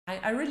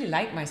I really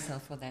like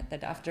myself for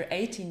that after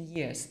 18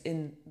 years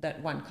in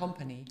that one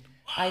company,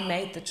 I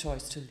made the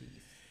choice to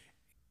leave,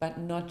 but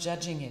not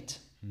judging it,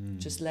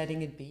 just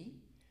letting it be.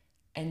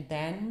 And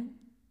then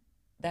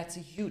that's a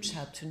huge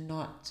help to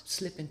not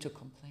slip into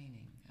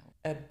complaining.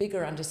 A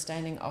bigger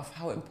understanding of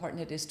how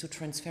important it is to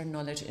transfer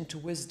knowledge into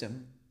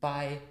wisdom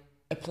by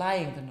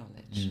applying the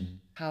knowledge.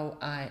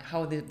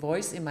 How the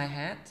voice in my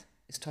head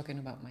is talking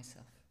about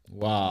myself.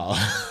 Wow.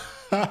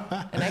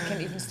 And I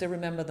can even still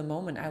remember the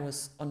moment I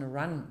was on a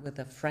run with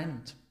a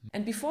friend.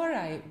 And before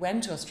I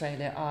went to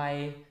Australia,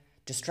 I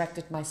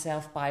distracted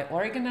myself by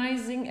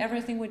organizing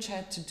everything which I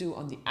had to do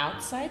on the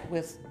outside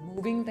with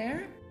moving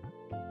there.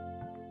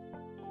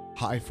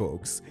 Hi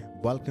folks,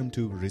 welcome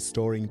to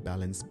Restoring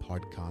Balance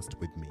podcast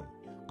with me.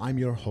 I'm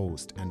your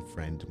host and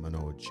friend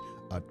Manoj,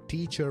 a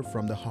teacher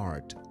from the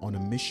heart on a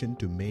mission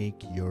to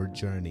make your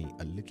journey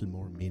a little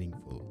more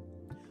meaningful.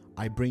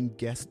 I bring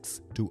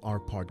guests to our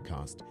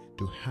podcast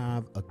to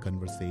have a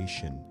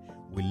conversation.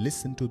 We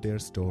listen to their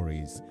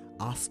stories,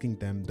 asking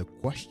them the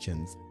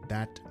questions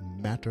that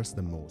matters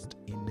the most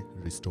in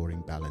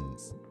restoring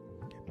balance.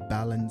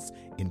 Balance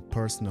in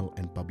personal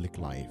and public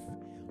life,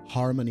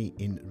 harmony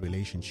in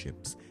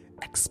relationships,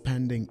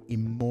 expanding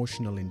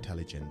emotional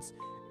intelligence,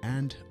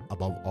 and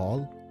above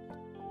all,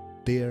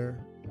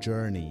 their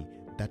journey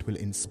that will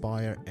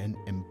inspire and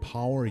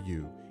empower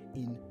you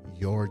in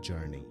your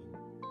journey.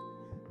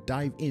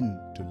 Dive in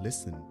to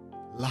listen,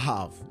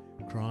 laugh,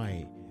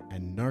 cry,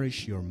 and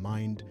nourish your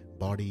mind,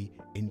 body,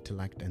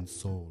 intellect, and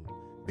soul,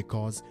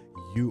 because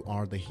you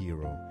are the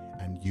hero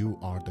and you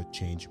are the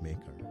change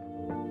maker.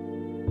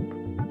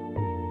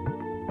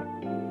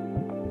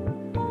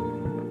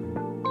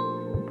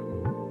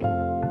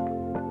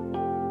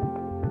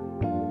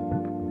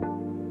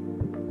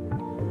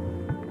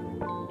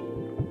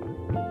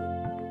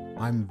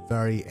 I'm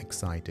very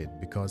excited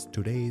because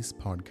today's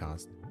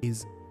podcast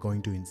is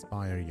going to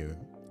inspire you.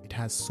 It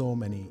has so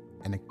many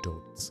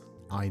anecdotes,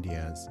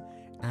 ideas,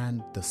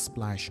 and the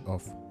splash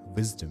of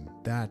wisdom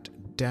that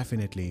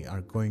definitely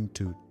are going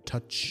to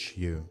touch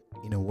you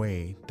in a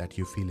way that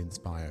you feel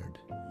inspired,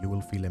 you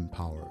will feel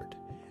empowered,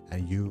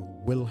 and you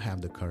will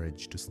have the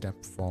courage to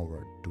step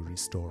forward to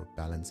restore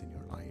balance in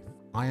your life.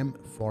 I am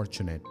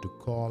fortunate to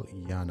call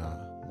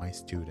Yana my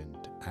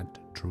student at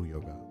True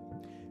Yoga.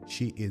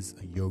 She is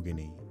a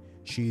yogini.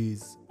 She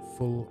is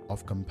full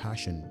of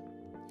compassion.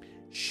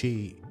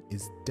 She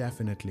is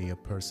definitely a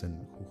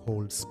person who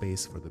holds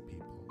space for the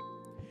people.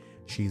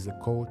 She is a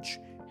coach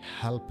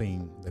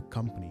helping the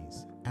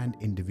companies and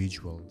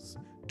individuals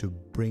to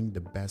bring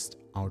the best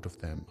out of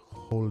them,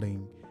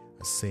 holding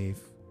a safe,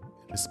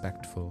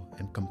 respectful,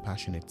 and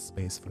compassionate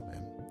space for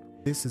them.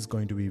 This is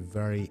going to be a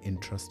very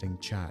interesting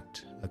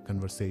chat, a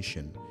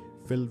conversation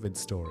filled with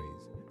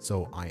stories.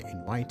 So I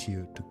invite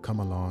you to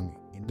come along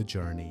in the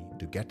journey,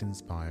 to get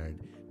inspired,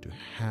 to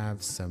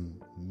have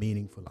some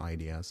meaningful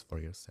ideas for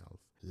yourself.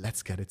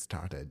 Let's get it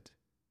started.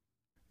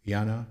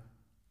 Yana,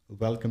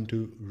 welcome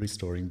to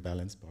Restoring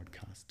Balance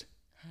podcast.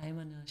 Hi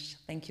Manoj,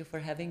 thank you for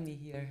having me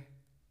here.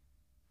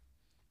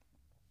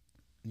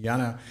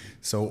 Yana,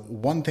 so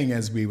one thing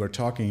as we were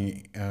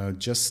talking,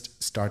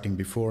 just starting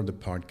before the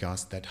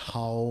podcast, that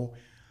how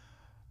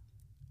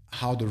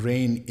the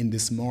rain in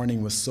this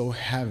morning was so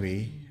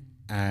heavy,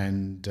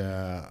 and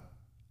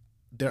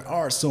there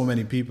are so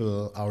many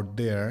people out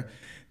there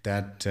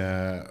that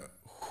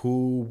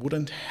who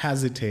wouldn't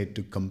hesitate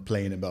to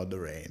complain about the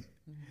rain.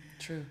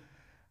 True.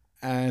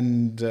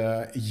 And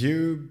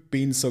you've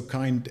been so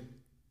kind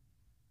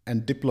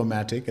and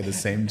diplomatic at the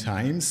same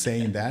time,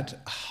 saying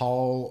that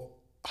how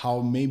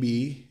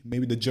maybe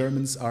the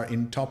Germans are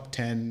in top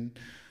 10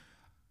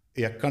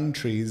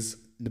 countries,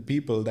 the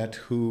people that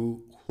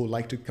who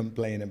like to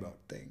complain about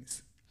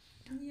things.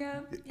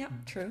 Yeah,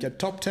 true. Yeah,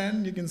 top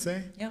 10, you can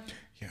say. Yeah.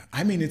 Yeah,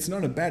 I mean, it's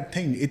not a bad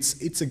thing.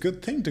 It's a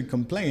good thing to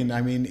complain.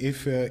 I mean,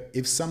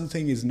 if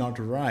something is not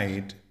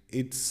right,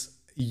 it's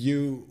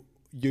you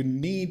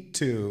need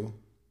to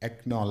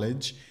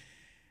acknowledge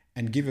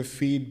and give a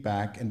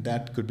feedback, and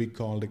that could be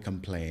called a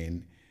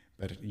complaint.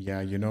 But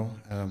yeah,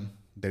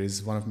 there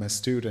is one of my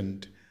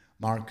student,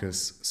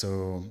 Marcus.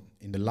 So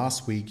in the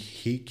last week,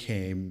 he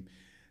came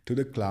to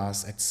the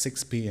class at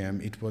 6 p.m.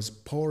 It was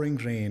pouring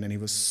rain, and he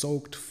was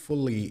soaked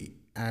fully,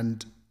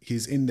 and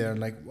he's in there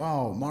like,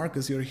 wow,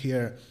 Marcus, you're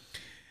here.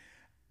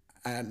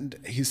 And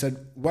he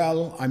said,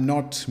 well, I'm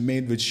not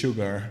made with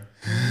sugar.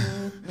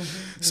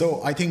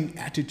 So I think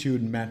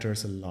attitude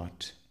matters a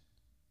lot.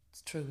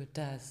 It's true, it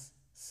does.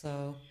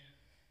 So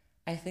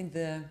I think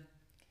there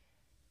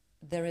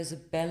is a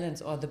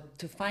balance, or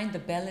to find the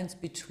balance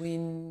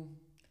between,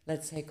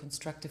 let's say,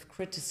 constructive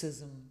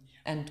criticism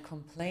and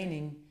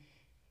complaining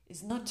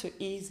is not too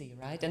easy,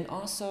 right? And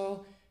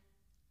also,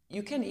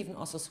 you can even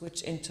also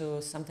switch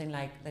into something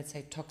like, let's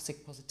say,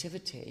 toxic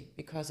positivity,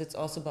 because it's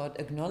also about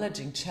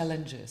acknowledging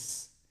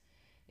challenges.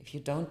 If you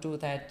don't do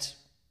that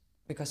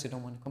because you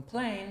don't want to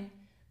complain,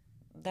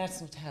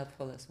 that's not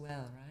helpful as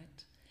well,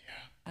 right?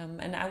 Yeah.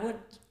 And I would,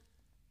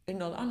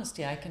 in all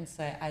honesty, I can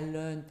say I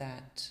learned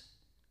that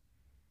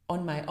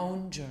on my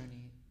own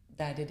journey,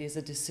 that it is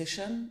a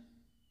decision,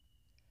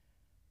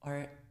 or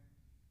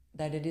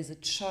that it is a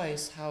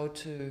choice how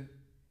to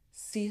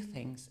see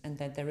things, and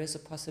that there is a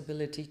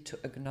possibility to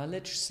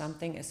acknowledge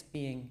something as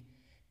being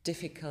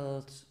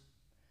difficult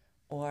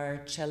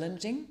or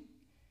challenging,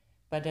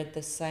 but at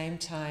the same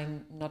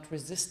time not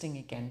resisting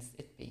against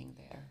it being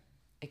there,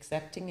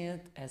 accepting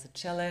it as a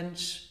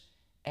challenge,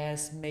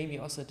 as maybe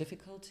also a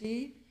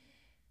difficulty,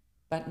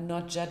 but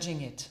not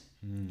judging it,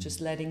 just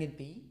letting it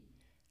be.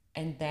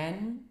 And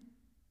then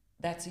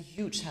that's a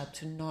huge help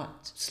to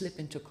not slip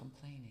into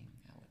complaining,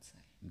 I would say.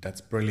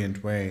 That's a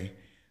brilliant way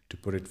to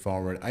put it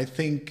forward. I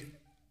think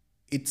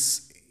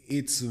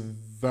it's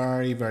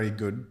very, very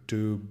good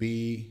to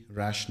be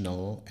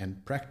rational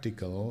and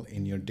practical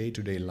in your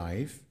day-to-day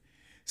life.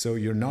 So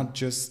you're not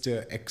just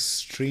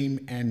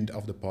extreme end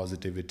of the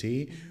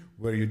positivity,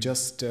 where you're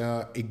just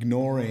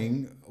ignoring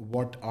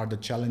what are the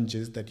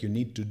challenges that you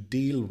need to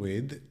deal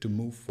with to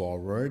move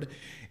forward.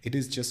 It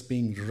is just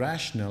being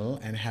rational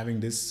and having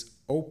this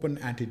open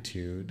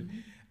attitude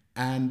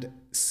and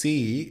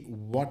see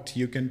what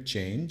you can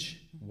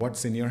change,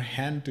 what's in your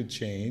hand to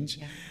change,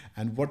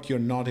 and what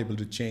you're not able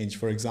to change.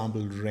 For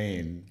example,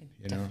 rain,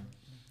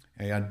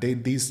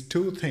 these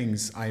two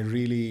things I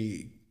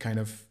really kind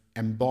of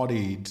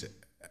embodied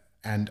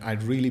and I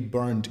really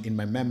burned in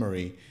my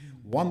memory.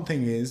 One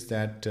thing is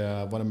that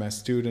one of my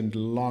students, a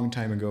long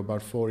time ago,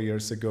 about 4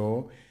 years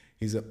ago,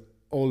 he's an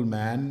old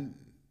man,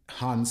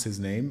 Hans his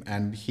name,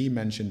 and he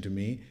mentioned to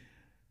me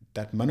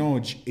that,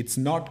 Manoj, it's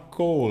not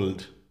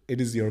cold, it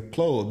is your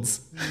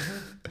clothes.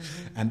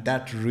 And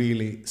that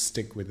really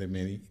stick with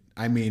me.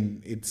 I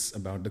mean, it's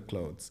about the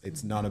clothes.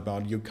 It's not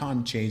about, you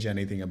can't change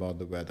anything about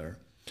the weather.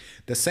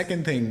 The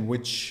second thing,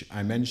 which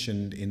I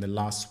mentioned in the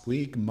last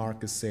week,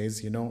 Marcus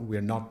says,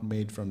 we're not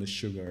made from the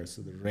sugar,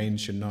 so the rain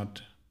should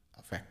not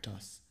affect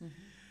us.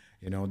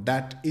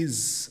 That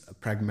is a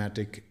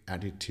pragmatic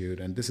attitude,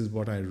 and this is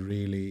what I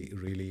really,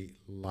 really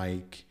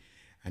like.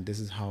 And this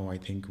is how I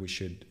think we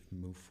should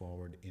move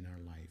forward in our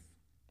life.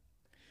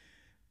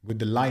 With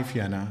the life,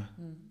 Jana,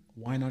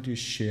 why not you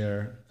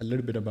share a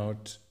little bit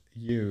about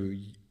you,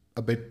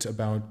 a bit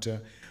about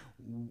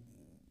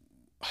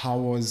how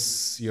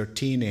was your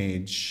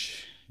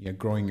teenage,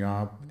 growing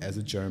up as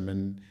a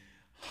German,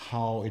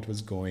 how it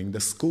was going, the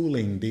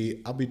schooling,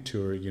 the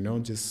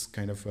Abitur, just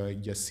kind of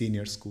your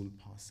senior school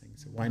passing.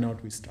 So why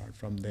not we start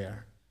from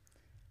there?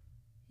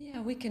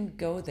 Yeah, we can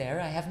go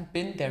there. I haven't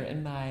been there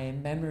in my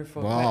memory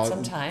for quite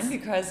some time,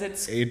 because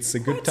it's a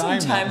good time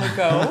some time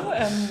ago.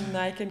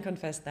 I can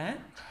confess that.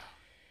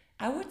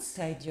 I would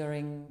say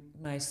during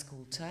my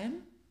school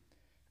time,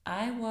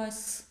 I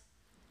was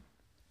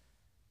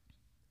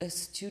a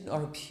student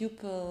or a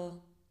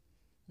pupil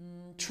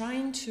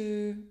trying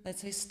to,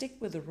 let's say, stick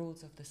with the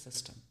rules of the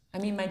system. I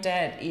mean, my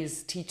dad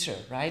is teacher,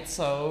 right?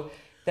 So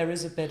there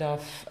is a bit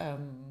of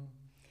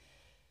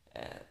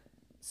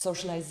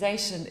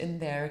socialization in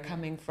there,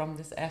 coming from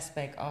this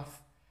aspect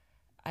of,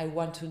 I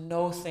want to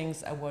know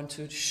things, I want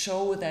to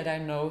show that I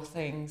know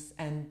things,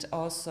 and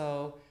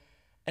also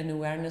an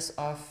awareness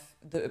of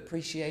the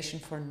appreciation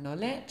for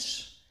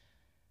knowledge,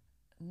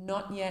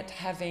 not yet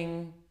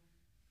having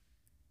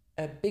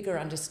a bigger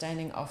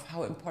understanding of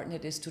how important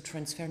it is to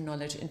transfer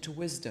knowledge into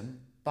wisdom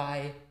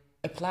by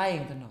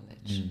applying the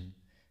knowledge.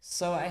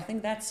 So I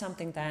think that's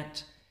something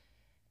that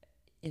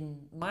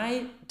in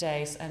my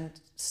days and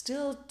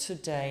still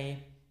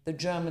today, the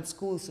German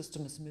school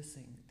system is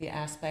missing. The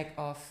aspect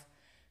of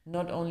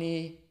not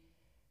only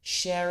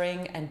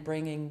sharing and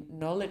bringing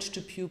knowledge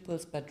to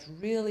pupils, but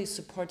really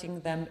supporting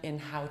them in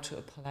how to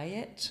apply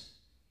it.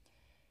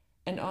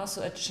 And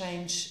also a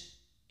change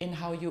in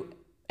how you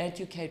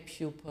educate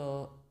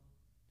pupil.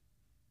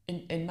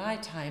 In my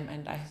time,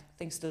 and I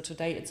think still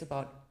today, it's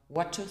about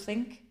what to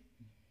think.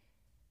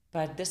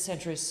 But this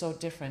century is so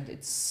different.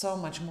 It's so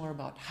much more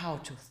about how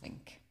to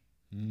think.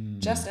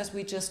 Just as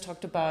we just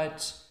talked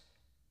about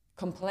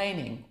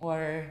complaining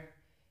or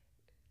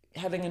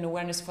having an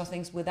awareness for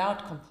things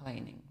without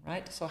complaining,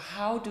 right? So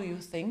how do you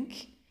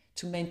think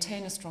to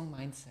maintain a strong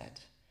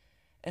mindset?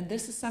 And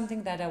this is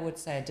something that I would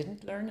say I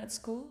didn't learn at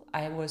school.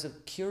 I was a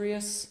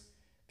curious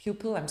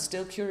pupil. I'm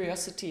still,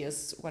 curiosity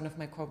is one of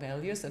my core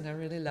values, and I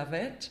really love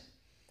it.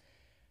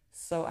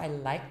 So I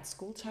liked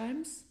school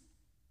times.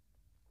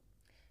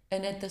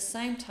 And at the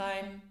same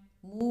time,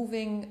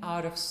 moving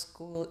out of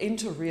school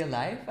into real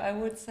life, I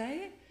would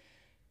say,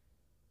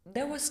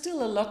 there was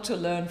still a lot to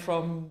learn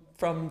from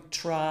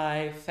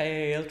try,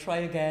 fail, try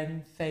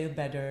again, fail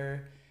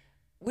better,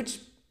 which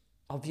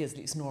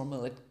obviously is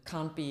normal. It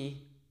can't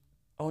be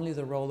only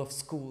the role of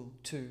school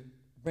to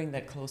bring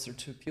that closer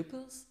to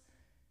pupils.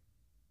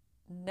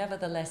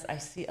 Nevertheless, I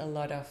see a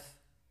lot of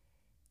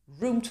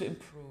room to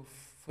improve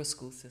for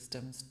school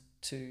systems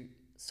to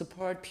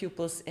support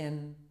pupils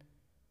in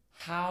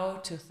how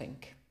to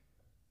think.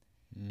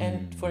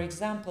 And for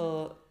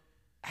example,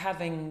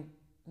 having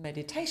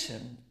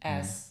meditation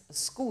as a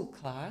school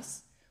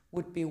class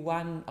would be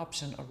one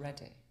option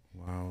already.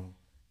 Wow.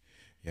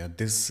 Yeah,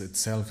 this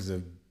itself is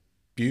a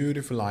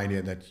beautiful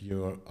idea that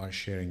you are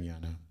sharing,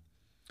 Jana.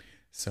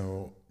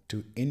 So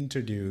to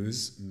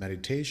introduce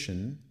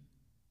meditation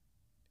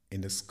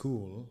in the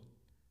school,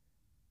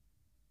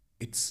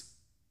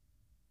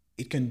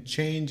 it can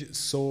change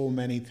so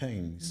many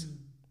things.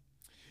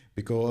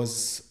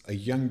 Because a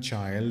young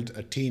child,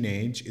 a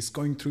teenage, is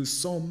going through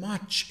so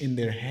much in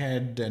their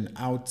head and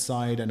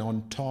outside and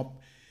on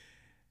top.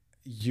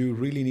 You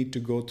really need to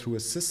go through a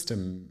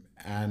system,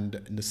 and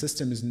the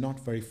system is not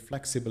very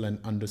flexible and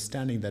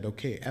understanding that,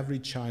 okay, every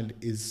child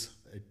is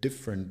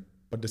different,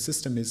 but the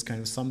system is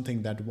kind of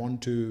something that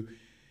want to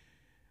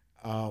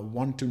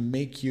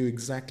make you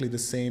exactly the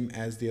same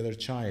as the other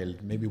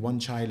child. Maybe one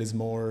child is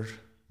more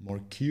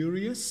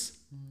curious,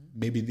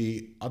 maybe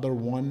the other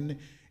one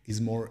is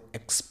more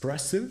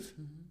expressive.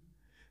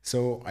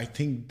 So I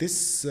think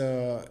this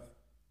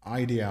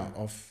idea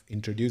of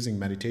introducing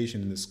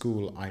meditation in the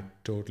school, I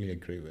totally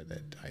agree with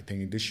it. I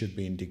think this should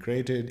be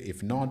integrated.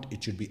 If not,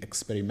 it should be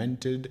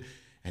experimented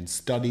and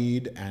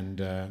studied and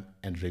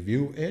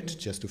review it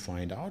just to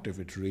find out if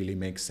it really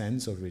makes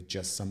sense or if it's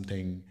just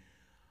something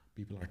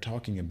people are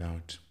talking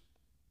about.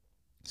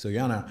 So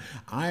Jana,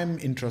 I'm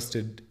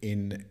interested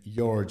in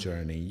your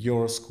journey,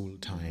 your school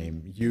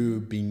time, you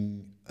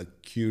being a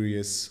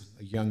curious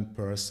young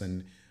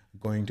person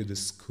going to the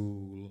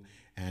school,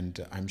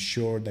 and I'm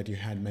sure that you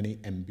had many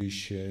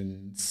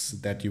ambitions,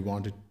 that you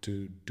wanted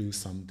to do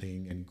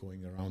something and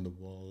going around the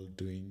world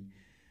doing.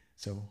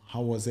 So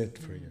how was it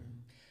for you?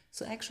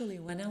 So actually,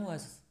 when I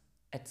was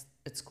at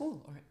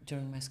school or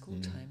during my school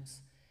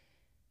times,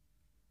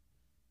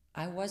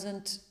 I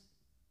wasn't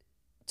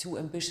too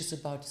ambitious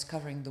about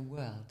discovering the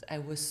world. I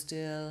was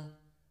still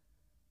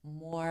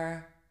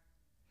more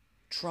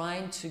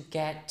trying to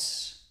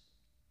get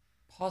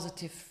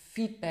positive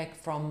feedback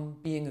from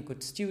being a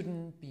good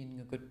student, being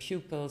a good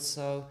pupil.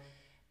 So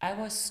I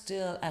was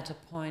still at a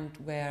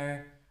point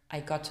where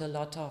I got a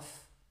lot of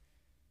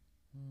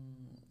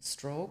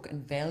stroke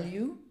and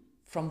value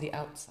from the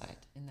outside,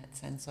 in that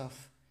sense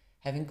of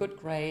having good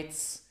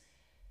grades,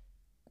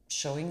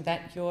 showing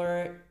that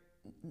you're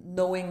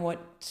knowing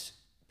what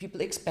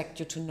people expect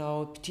you to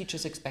know,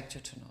 teachers expect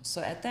you to know.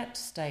 So at that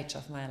stage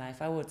of my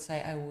life, I would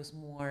say I was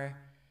more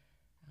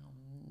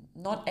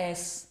not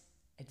as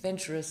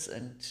adventurous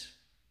and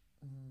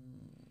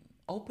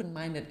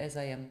open-minded as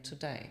I am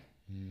today.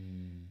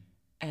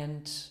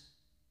 And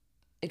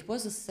it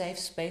was a safe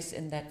space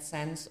in that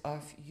sense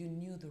of you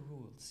knew the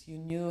rules, you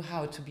knew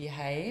how to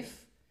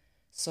behave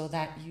so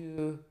that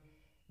you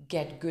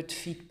get good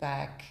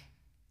feedback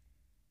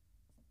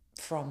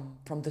from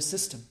the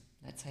system,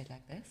 let's say it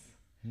like this.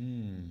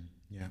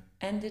 Yeah.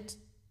 And it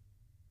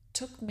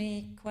took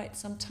me quite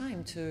some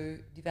time to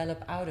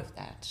develop out of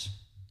that.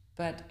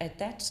 But at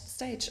that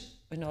stage,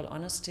 in all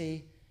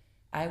honesty,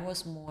 I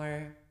was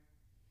more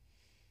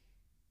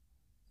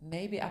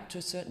maybe up to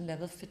a certain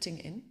level fitting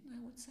in,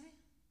 I would say.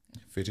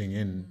 Fitting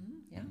in.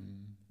 Yeah.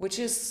 Which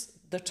is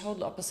the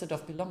total opposite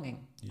of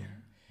belonging. Yeah.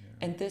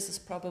 And this is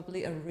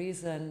probably a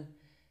reason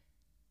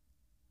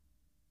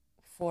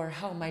for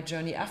how my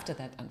journey after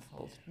that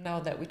unfolded. Now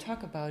that we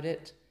talk about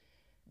it,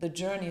 the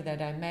journey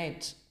that I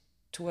made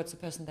towards the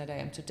person that I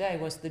am today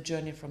was the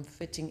journey from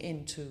fitting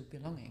in to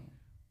belonging.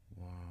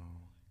 Wow.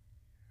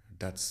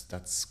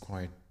 That's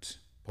quite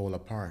polar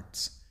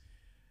parts.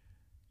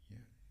 Yeah.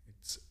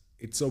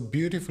 It's so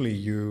beautifully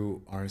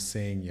you are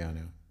saying,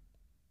 Jana.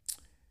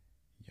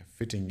 Yeah,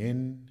 fitting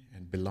in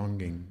and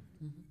belonging.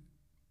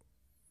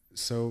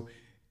 So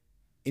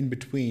in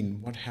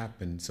between, what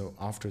happened? So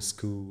after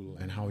school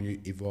and how you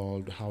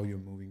evolved, how you're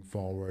moving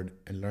forward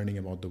and learning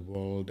about the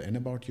world and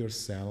about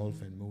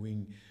yourself and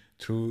moving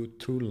through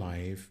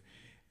life.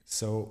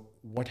 So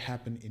what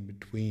happened in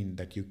between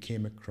that you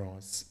came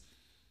across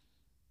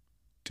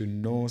to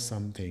know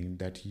something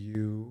that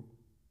you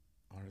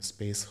are a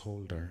space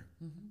holder,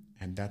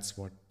 and that's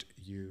what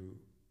you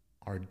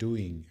are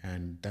doing,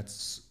 and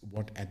that's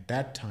what at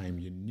that time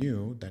you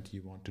knew that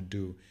you want to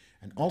do.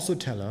 And also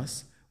tell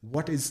us,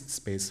 what is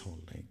space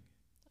holding?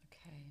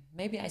 Okay,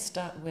 maybe I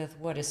start with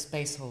what is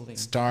space holding.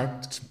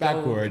 Start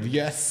backward,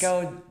 yes.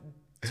 Go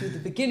to the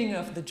beginning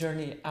of the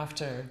journey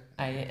after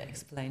I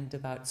explained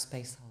about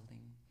space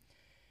holding.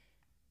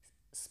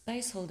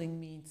 Space holding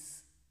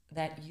means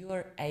that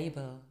you're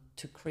able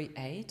to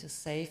create a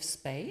safe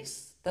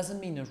space. Doesn't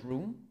mean a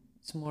room.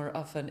 It's more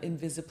of an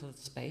invisible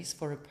space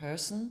for a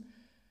person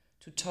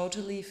to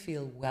totally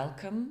feel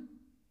welcome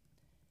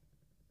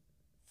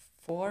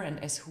for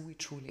and as who we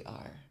truly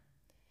are.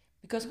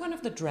 Because one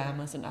of the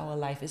dramas in our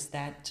life is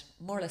that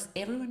more or less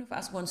every one of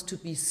us wants to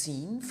be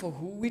seen for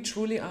who we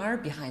truly are,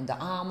 behind the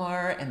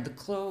armor and the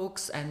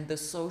cloaks and the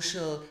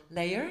social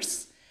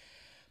layers.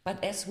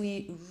 But as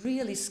we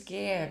really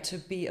scared to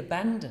be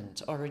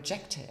abandoned or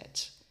rejected,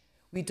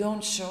 we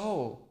don't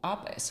show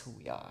up as who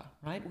we are,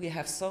 right? We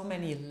have so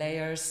many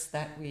layers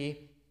that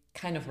we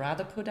kind of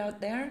rather put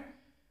out there,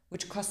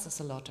 which costs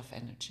us a lot of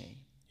energy.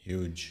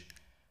 Huge.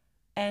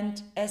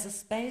 And as a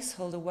space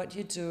holder, what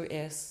you do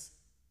is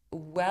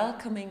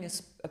welcoming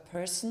a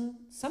person,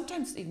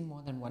 sometimes even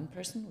more than one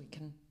person, we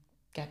can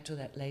get to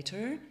that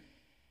later,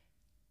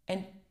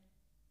 and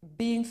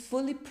being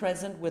fully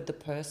present with the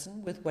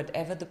person, with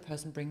whatever the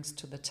person brings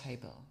to the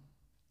table.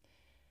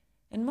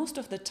 And most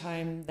of the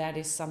time, that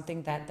is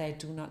something that they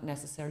do not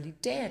necessarily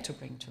dare to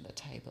bring to the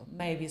table.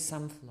 Maybe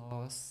some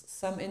flaws,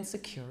 some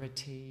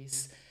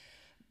insecurities.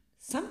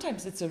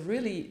 Sometimes it's a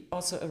really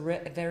also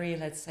a very,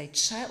 let's say,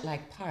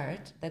 childlike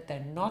part that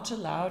they're not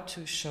allowed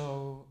to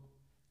show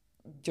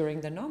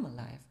during their normal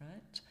life,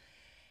 right?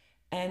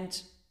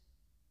 And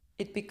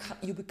it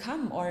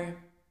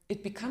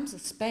becomes a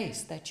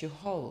space that you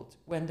hold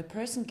when the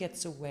person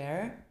gets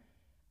aware,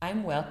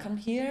 I'm welcome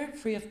here,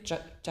 free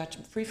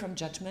from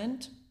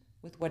judgment,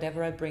 with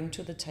whatever I bring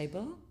to the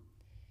table.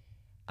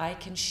 I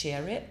can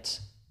share it.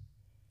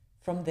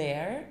 From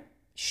there,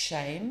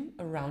 shame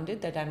around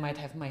it that I might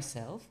have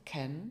myself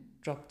can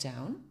drop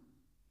down.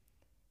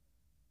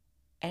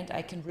 And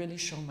I can really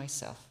show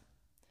myself.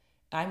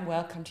 I'm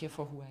welcomed here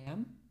for who I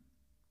am.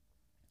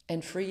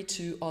 And free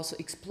to also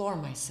explore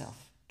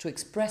myself, to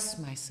express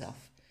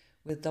myself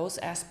with those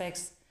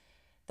aspects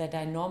that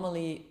I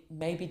normally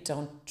maybe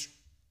don't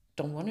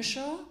want to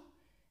show.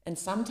 And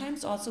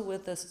sometimes also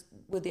with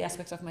the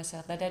aspects of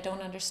myself that I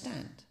don't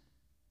understand,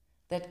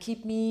 that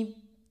keep me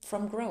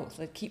from growth,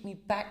 that keep me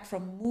back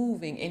from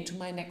moving into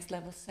my next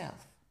level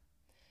self.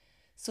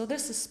 So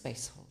this is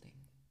space holding.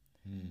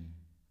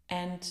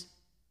 And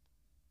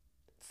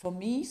for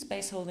me,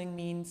 space holding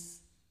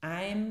means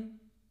I'm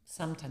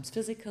sometimes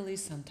physically,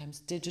 sometimes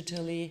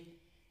digitally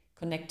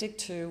connected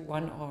to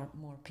one or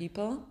more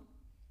people,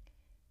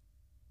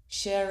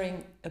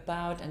 sharing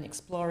about and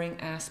exploring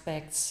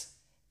aspects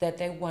that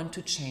they want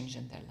to change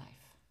in their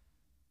life.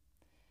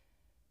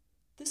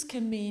 This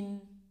can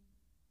mean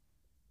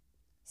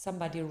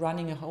somebody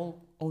running a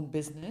whole own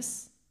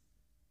business,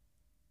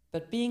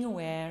 but being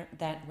aware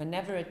that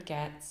whenever it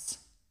gets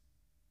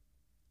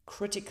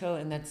critical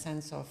in that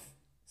sense of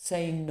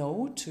saying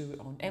no to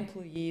own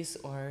employees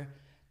or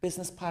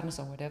business partners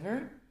or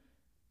whatever,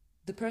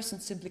 the person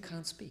simply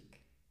can't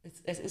speak.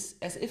 It's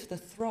as if the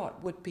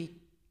throat would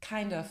be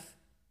kind of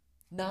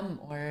numb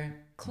or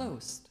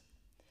closed.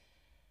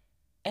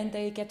 And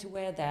they get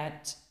aware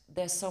that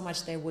there's so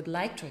much they would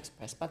like to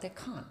express, but they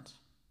can't.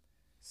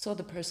 So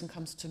the person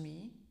comes to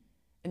me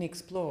and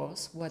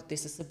explores what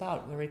this is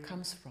about, where it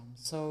comes from.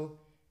 So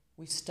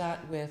we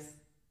start with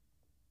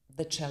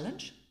the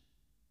challenge,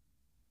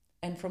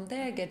 and from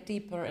there get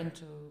deeper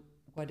into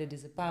what it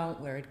is about,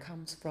 where it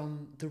comes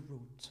from, the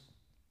root,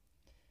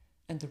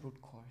 and the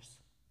root cause,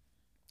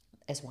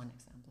 as one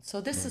example.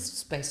 So this is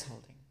space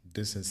holding.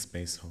 This is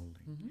space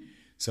holding.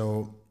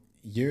 So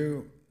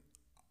you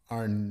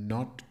are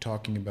not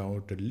talking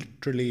about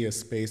literally a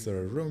space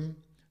or a room.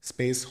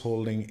 Space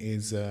holding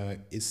is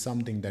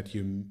something that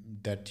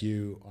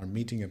you are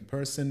meeting a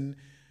person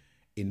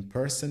in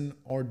person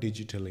or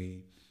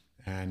digitally,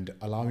 and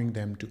allowing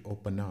them to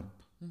open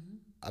up,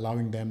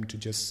 allowing them to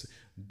just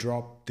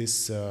drop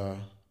this a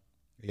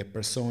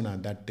persona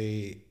that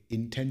they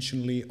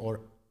intentionally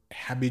or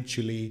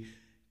habitually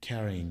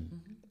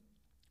carrying,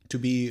 to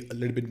be a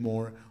little bit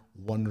more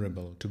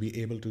vulnerable, to be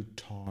able to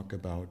talk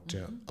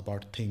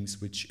about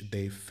things which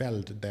they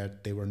felt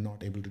that they were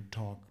not able to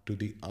talk to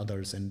the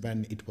others, and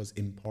when it was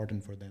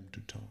important for them to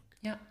talk.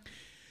 Yeah.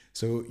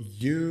 So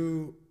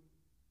you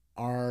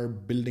are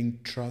building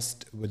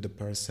trust with the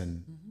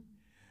person,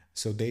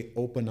 so they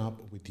open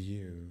up with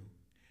you,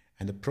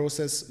 and the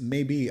process,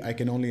 maybe I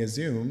can only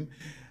assume,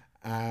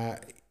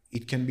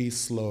 it can be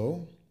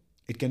slow,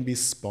 it can be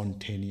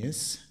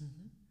spontaneous,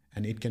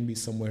 and it can be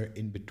somewhere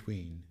in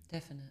between.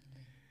 Definitely.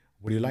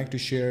 Would you like to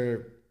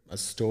share a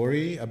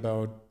story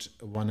about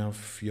one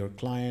of your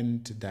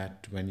client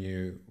that when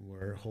you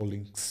were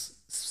holding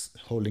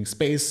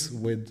space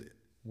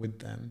with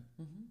them?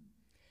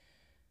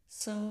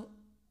 So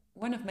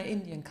one of my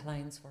Indian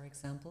clients, for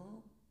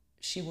example,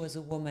 she was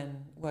a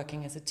woman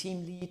working as a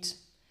team lead,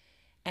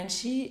 and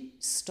she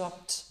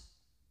stopped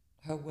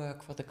her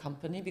work for the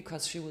company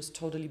because she was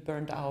totally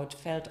burned out,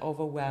 felt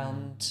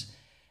overwhelmed,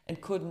 and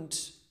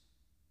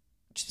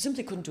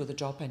simply couldn't do the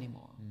job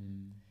anymore.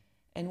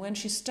 And when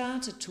she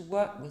started to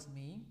work with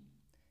me,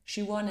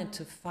 she wanted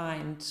to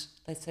find,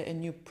 let's say, a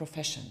new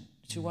profession.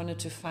 She wanted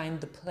to find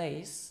the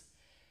place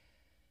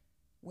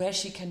where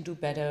she can do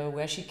better,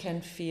 where she can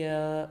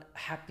feel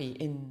happy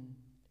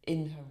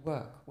in her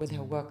work, with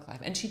her work life.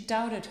 And she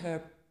doubted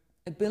her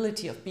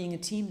ability of being a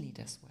team lead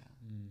as well.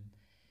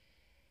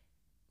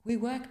 We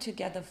worked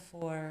together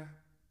for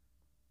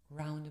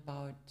around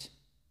about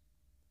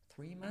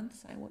 3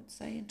 months, I would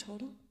say, in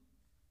total,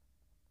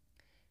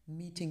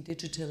 meeting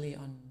digitally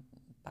on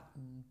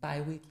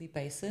bi-weekly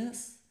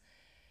basis.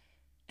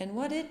 And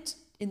what it,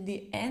 in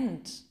the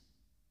end,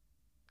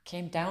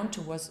 came down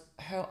to was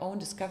her own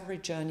discovery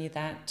journey,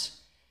 that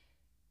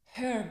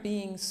her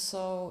being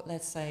so,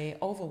 let's say,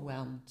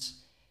 overwhelmed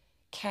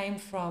came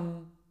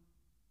from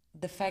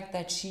the fact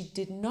that she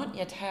did not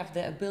yet have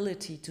the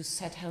ability to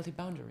set healthy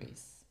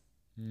boundaries.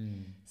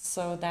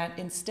 So that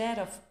instead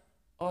of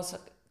also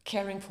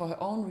caring for her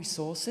own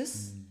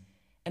resources,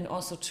 and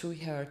also to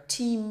her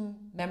team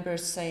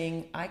members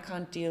saying, I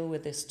can't deal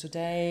with this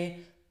today,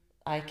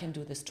 I can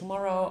do this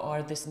tomorrow,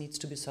 or this needs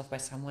to be solved by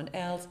someone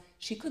else.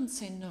 She couldn't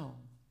say no.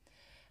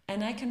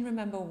 And I can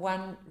remember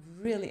one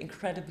really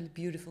incredibly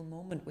beautiful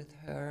moment with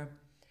her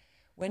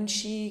when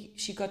she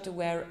got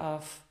aware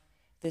of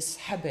this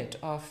habit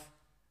of,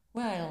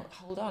 well,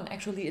 hold on,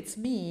 actually it's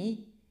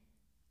me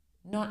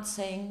not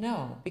saying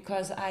no,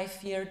 because I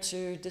fear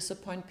to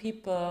disappoint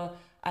people.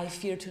 I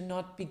fear to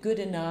not be good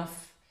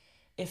enough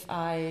if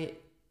I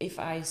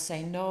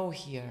say no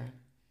here.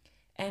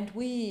 And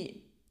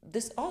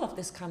all of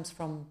this comes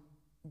from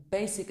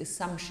basic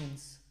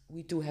assumptions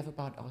we do have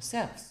about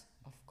ourselves,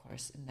 of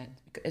course, in that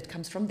it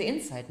comes from the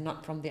inside,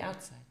 not from the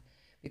outside,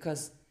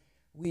 because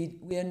we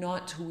are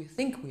not who we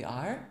think we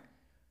are.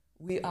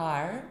 We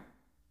are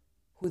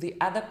who the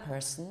other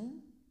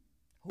person,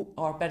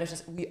 or better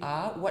just, we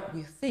are what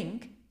we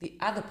think the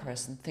other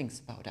person thinks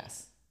about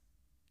us.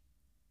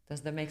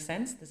 Does that make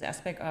sense? This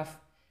aspect of,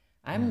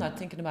 I'm not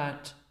thinking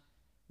about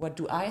what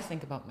do I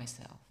think about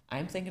myself.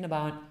 I'm thinking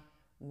about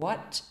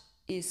what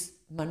is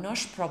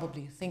Manoj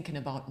probably thinking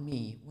about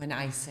me when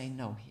I say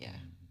no here.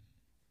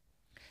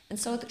 And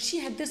so she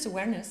had this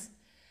awareness,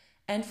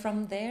 and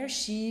from there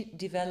she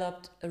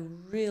developed a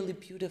really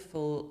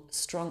beautiful,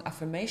 strong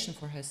affirmation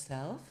for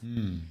herself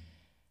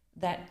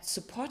that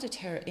supported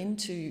her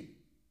into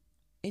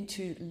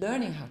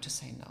learning how to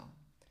say no.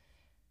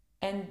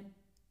 And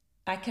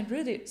I can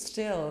really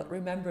still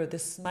remember the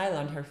smile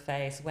on her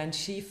face when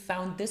she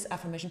found this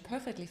affirmation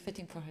perfectly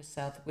fitting for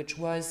herself, which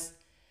was,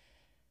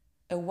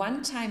 a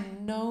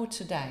one-time no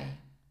today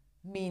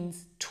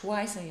means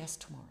twice a yes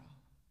tomorrow.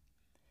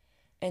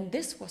 And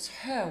this was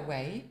her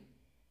way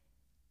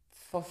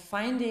for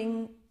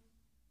finding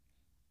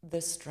the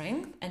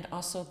strength and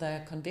also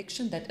the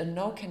conviction that a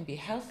no can be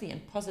healthy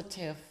and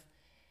positive.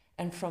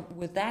 And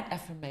with that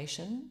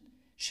affirmation,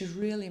 she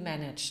really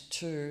managed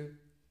to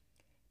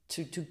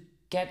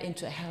get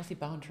into a healthy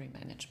boundary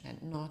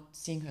management, not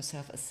seeing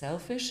herself as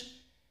selfish,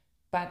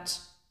 but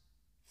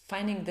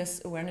finding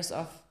this awareness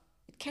of,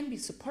 it can be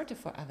supportive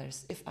for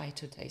others if I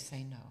today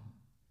say no,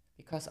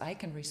 because I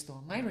can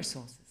restore my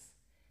resources.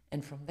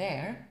 And from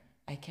there,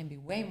 I can be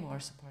way more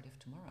supportive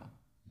tomorrow.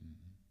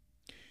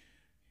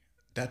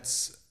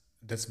 That's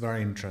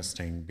very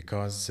interesting,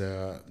 because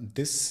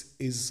this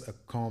is a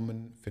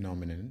common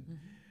phenomenon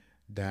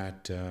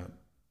that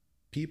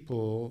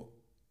people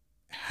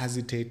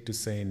hesitate to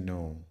say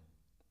no.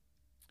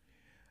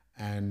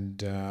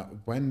 And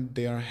when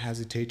they are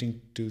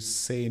hesitating to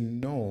say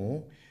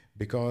no,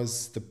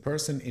 because the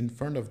person in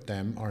front of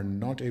them are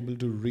not able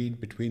to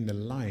read between the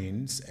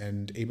lines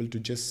and able to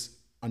just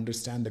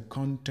understand the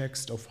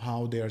context of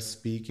how they are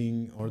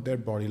speaking or their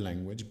body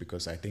language,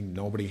 because I think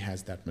nobody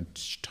has that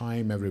much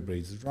time,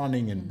 everybody's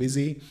running and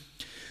busy.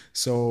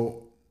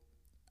 So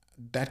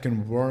that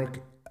can work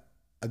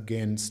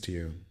against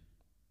you.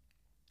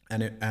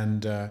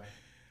 And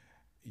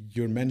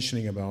you're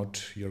mentioning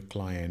about your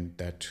client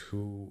that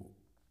who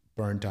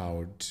burnt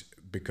out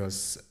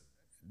because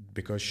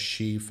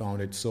she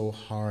found it so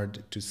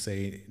hard to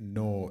say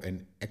no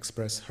and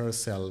express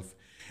herself.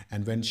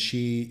 And when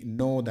she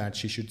know that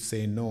she should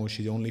say no,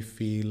 she only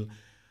feel,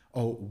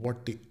 oh,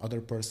 what the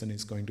other person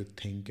is going to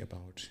think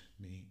about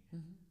me.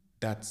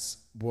 That's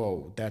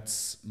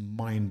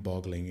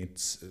mind-boggling.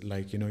 It's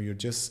like, you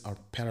just are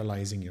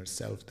paralyzing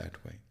yourself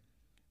that way.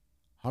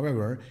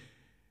 However,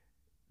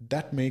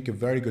 that make a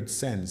very good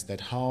sense,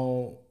 that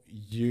how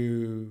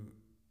you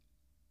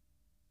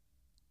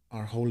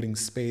are holding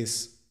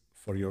space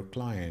for your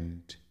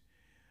client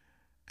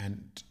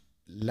and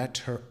let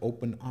her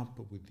open up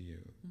with you,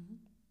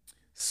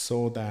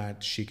 so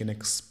that she can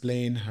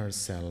explain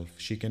herself.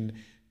 She can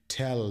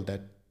tell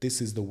that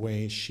this is the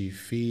way she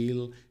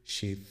feel,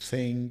 she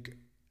think,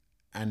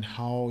 and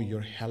how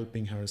you're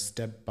helping her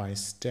step by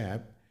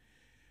step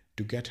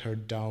to get her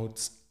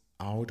doubts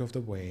out of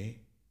the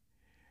way,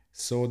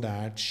 so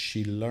that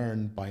she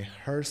learned by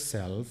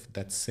herself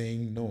that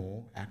saying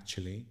no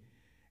actually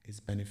is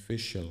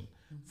beneficial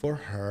for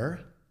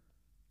her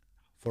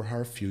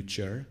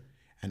future,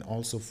 and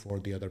also for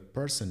the other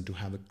person to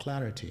have a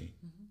clarity.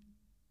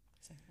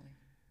 Exactly.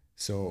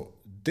 So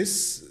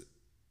this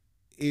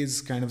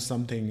is kind of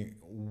something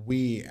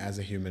we as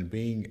a human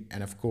being,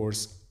 and of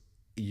course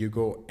you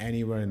go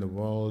anywhere in the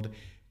world,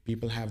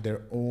 people have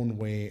their own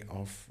way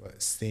of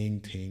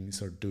saying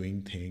things or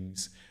doing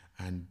things.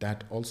 And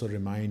that also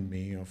remind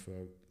me of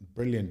a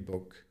brilliant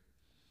book,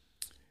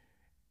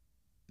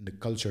 The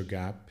Culture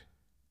Gap,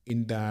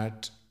 in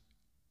that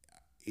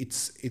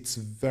it's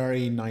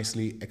very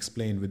nicely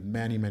explained with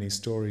many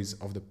stories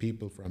of the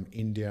people from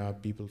India,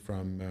 people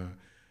from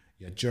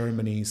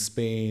Germany,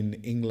 Spain,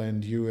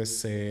 England,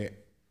 USA,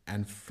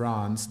 and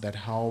France, that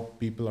how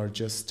people are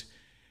just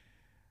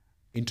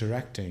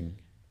interacting.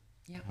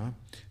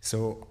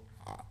 So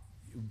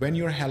when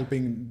you're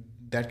helping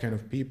that kind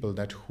of people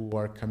that who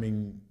are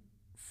coming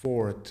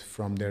forth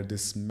from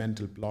this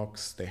mental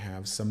blocks, they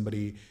have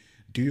somebody,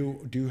 do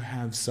you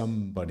have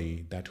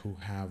somebody that who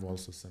have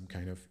also some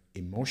kind of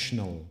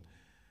emotional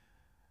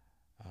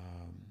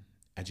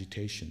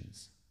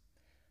agitations?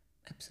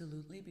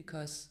 Absolutely,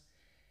 because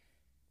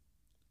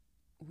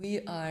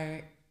we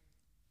are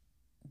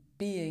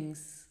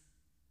beings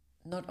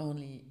not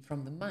only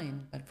from the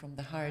mind, but from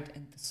the heart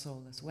and the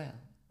soul as well,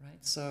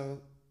 right?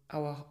 So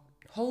our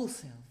whole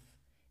self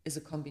is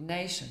a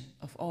combination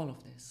of all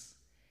of this.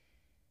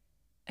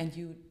 And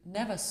you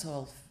never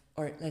solve,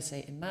 or let's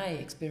say in my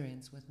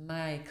experience with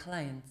my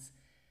clients,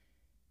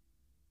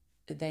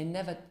 they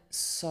never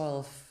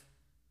solve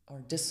or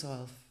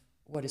dissolve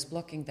what is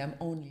blocking them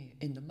only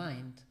in the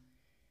mind,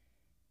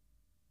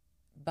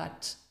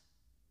 but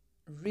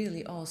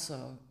really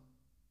also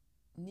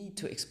need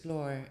to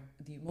explore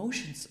the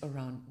emotions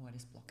around what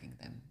is blocking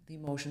them, the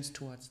emotions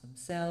towards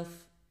themselves.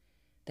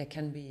 There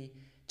can be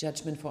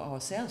judgment for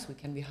ourselves. We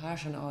can be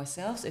harsh on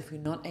ourselves if we're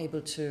not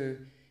able to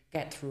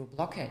get through a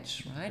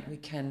blockage, right? We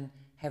can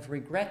have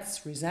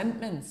regrets,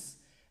 resentments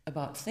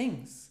about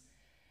things.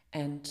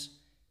 And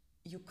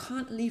you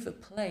can't leave a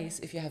place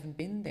if you haven't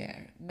been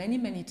there. Many,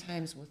 many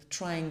times with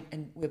trying,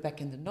 and we're back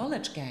in the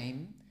knowledge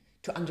game,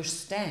 to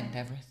understand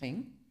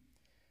everything,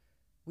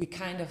 we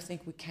kind of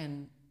think we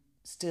can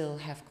still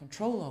have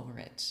control over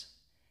it.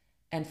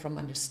 And from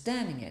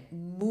understanding it,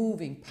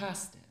 moving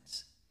past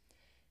it.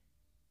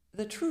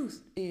 The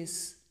truth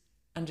is,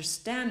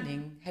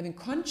 understanding, having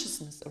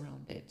consciousness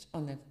around it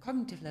on the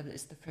cognitive level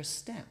is the first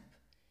step.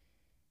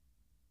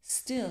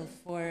 Still,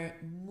 for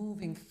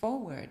moving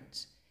forward,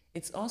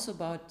 it's also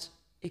about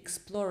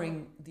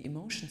exploring the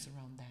emotions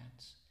around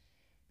that,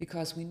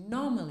 because we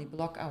normally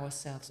block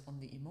ourselves on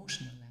the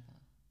emotional level.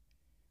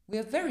 We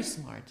are very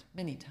smart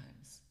many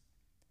times,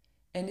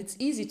 and it's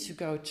easy to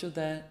go to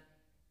the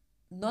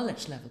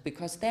knowledge level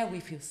because there we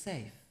feel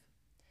safe.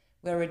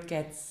 Where it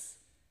gets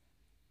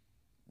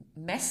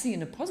messy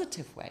in a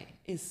positive way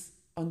is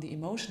on the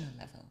emotional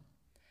level.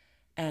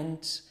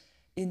 And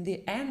in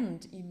the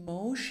end,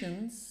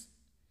 emotions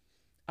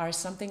are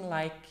something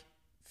like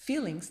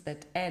feelings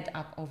that add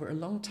up over a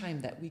long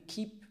time, that we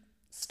keep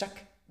stuck,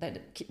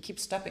 that keep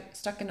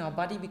stuck in our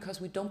body because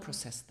we don't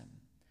process them,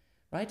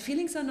 right?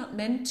 Feelings are not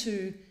meant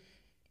to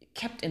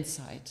kept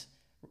inside,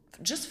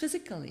 just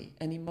physically.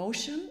 An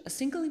emotion, a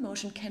single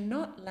emotion,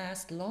 cannot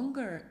last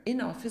longer in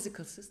our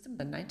physical system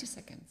than 90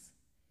 seconds.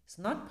 It's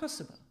not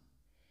possible.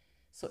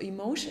 So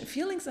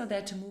feelings are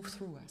there to move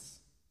through us.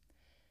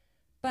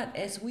 But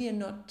as we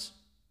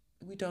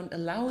don't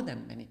allow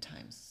them many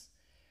times.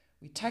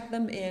 We tuck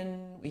them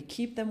in, we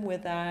keep them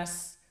with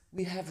us,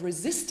 we have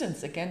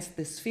resistance against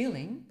this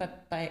feeling,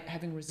 but by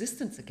having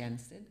resistance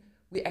against it,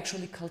 we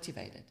actually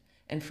cultivate it.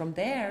 And from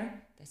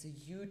there's a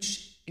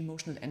huge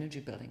emotional energy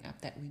building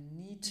up that we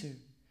need to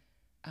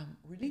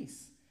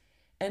release.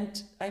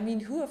 And I mean,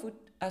 who of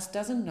us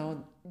doesn't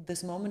know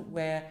this moment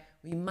where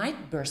we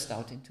might burst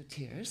out into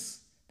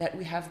tears that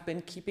we have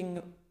been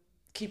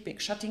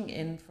shutting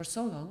in for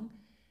so long,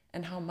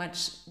 and how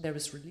much there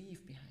is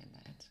relief behind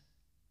that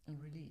and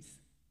release.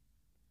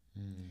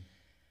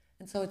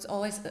 And so it's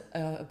always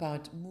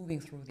about moving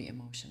through the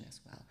emotion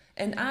as well.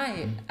 And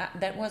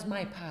that was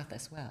my path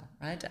as well,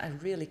 right? I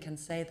really can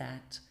say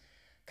that,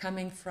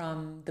 coming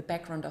from the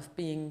background of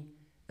being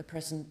a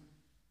person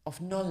of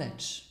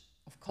knowledge,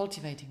 of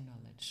cultivating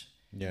knowledge.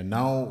 Yeah,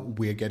 now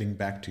we are getting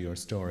back to your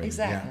story.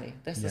 Exactly. Yeah.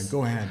 This is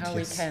go ahead. how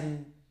we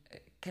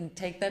can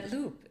take that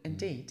loop,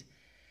 indeed.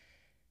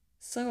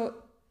 So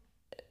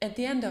at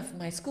the end of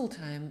my school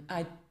time,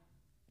 I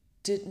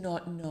did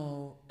not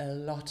know a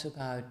lot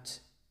about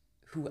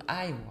who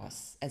I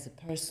was as a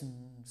person,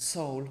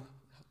 soul,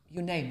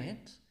 you name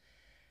it.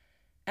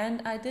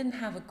 And I didn't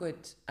have a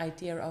good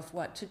idea of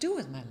what to do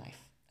with my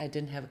life. I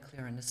didn't have a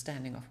clear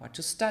understanding of what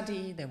to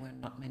study. There were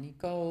not many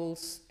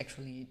goals,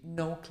 actually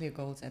no clear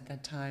goals at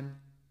that time.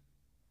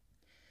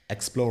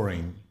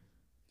 Exploring.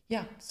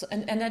 Yeah, so,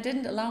 and I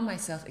didn't allow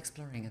myself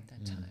exploring at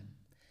that time.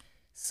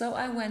 So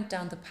I went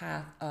down the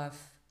path of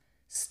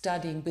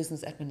studying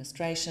business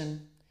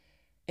administration.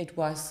 It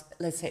was,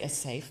 let's say, a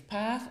safe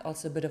path,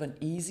 also a bit of an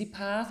easy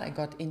path. I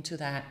got into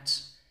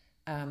that,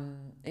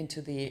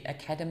 into the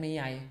academy.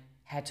 I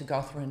had to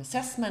go through an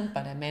assessment,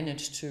 but I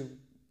managed to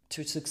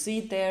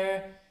succeed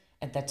there.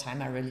 At that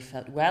time, I really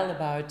felt well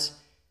about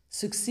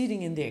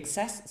succeeding in the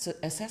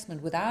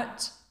assessment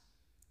without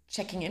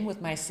checking in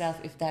with myself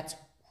if that's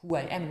who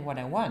I am and what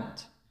I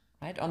want,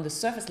 right? On the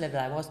surface level,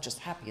 I was just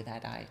happy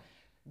that I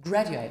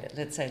graduated,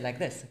 let's say like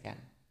this again.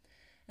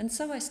 And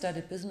so I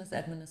studied business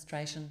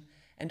administration,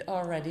 and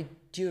already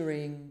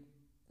during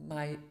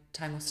my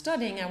time of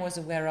studying, I was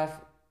aware of,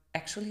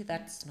 actually,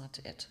 that's not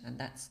it, and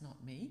that's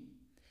not me.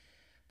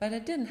 But I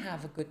didn't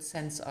have a good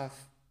sense of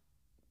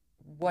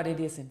what it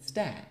is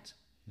instead.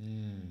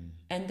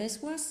 And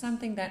this was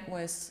something that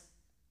was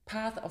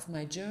part of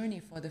my journey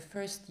for the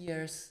first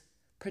years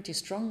pretty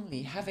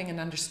strongly, having an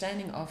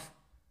understanding of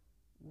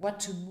what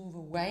to move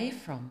away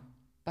from,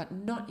 but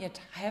not yet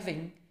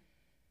having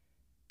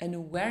an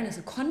awareness,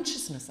 a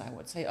consciousness, I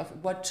would say,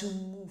 of what to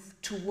move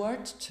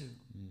toward to.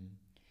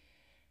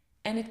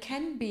 And it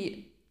can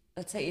be,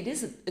 let's say, it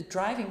is a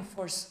driving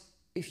force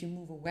if you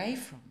move away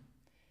from.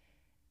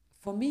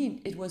 For me,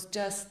 it was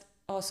just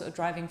also a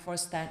driving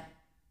force that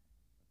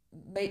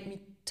made me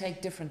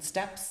take different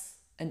steps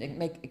and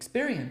make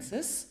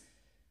experiences.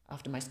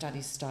 after my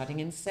studies, starting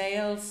in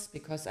sales,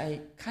 because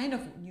I kind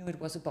of knew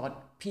it was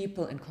about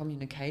people and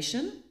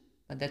communication,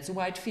 but that's a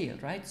wide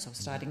field, right? So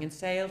starting in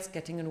sales,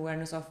 getting an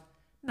awareness of,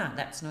 no,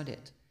 that's not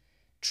it.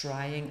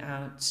 Trying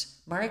out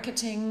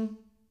marketing,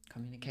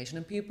 communication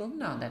and people,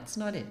 no, that's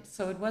not it.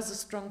 So it was a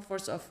strong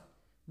force of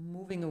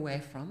moving away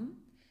from.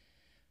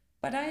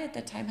 But I at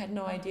that time had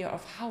no idea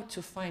of how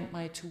to find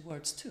my two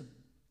words too.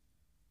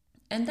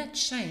 And that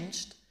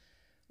changed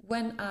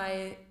when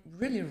I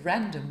really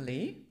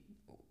randomly,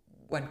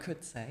 one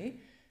could say,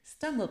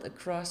 stumbled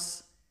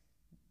across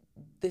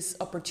this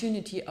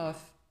opportunity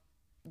of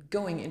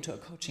going into a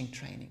coaching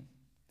training.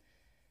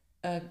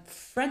 A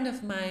friend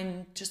of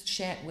mine just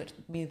shared with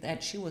me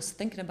that she was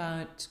thinking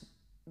about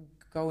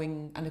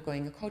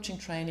undergoing a coaching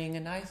training,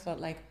 and I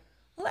thought like,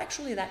 well,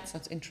 actually that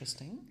sounds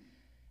interesting.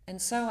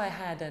 And so I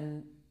had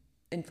an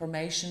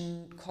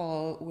information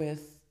call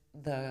with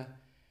the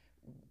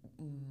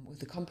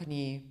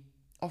company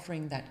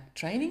offering that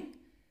training,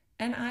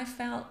 and I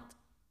felt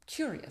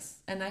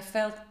curious and I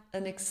felt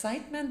an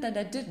excitement that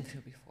I didn't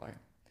feel before.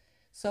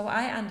 So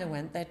I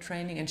underwent that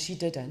training and she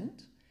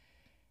didn't.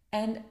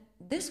 And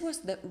this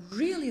was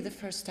really the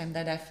first time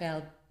that I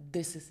felt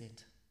this is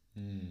it.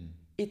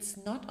 It's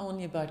not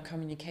only about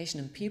communication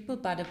and people,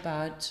 but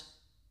about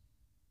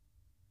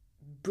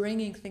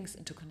bringing things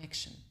into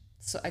connection.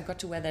 So I got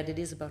to where that it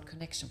is about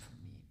connection for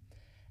me.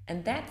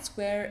 And that's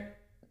where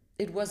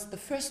it was the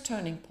first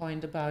turning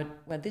point about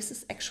where this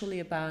is actually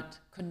about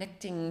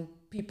connecting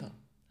people.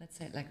 Let's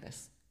say it like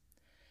this.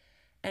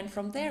 And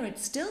from there, it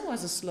still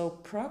was a slow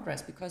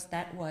progress because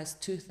that was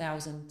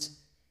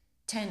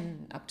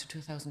 2010 up to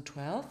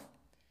 2012.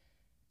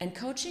 And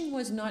coaching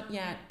was not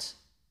yet,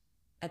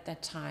 at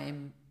that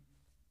time,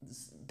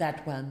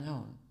 that well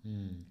known.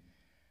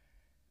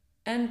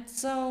 And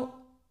so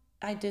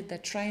I did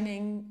that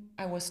training.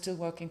 I was still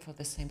working for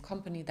the same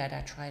company that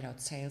I tried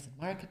out sales and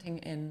marketing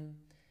in,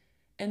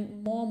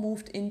 and more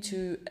moved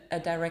into a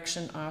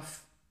direction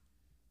of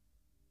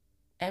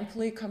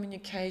employee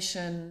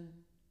communication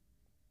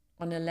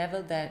on a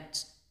level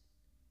that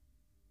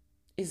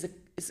is a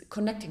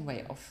connecting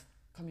way of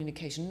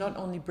communication, not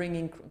only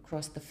bringing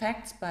across the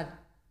facts, but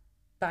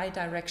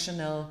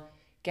bi-directional,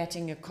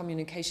 getting a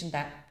communication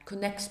that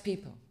connects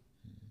people.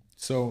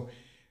 So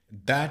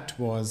that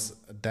was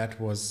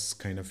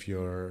kind of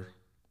your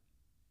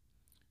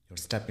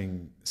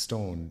stepping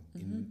stone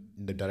in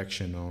the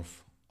direction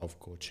of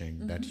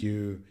coaching, that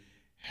you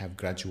have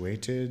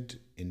graduated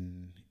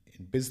in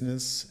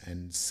business,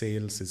 and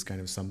sales is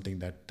kind of something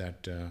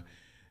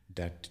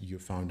that you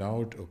found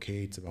out,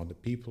 okay, it's about the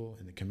people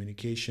and the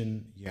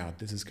communication. Yeah,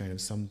 this is kind of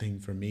something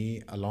for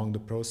me. Along the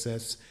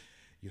process,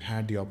 you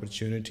had the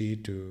opportunity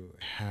to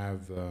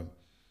have a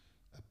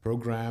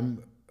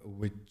program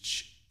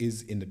which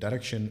is in the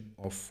direction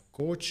of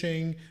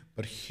coaching,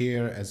 but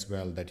here as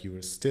well, that you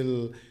were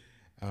still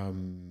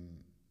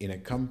in a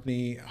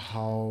company,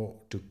 how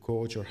to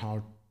coach or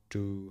how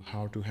to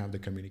have the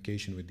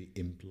communication with the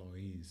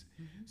employees.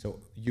 So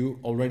you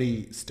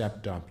already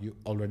stepped up, you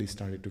already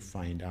started to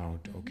find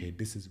out, okay,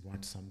 this is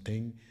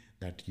something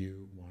that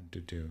you want to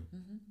do.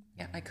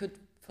 Yeah, I could,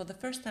 for the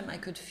first time, I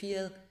could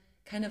feel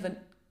kind of a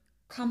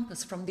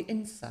compass from the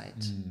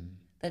inside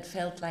that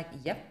felt like,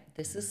 yep,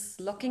 this is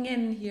locking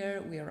in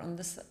here, we are on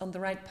the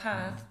right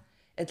path,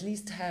 at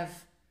least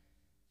have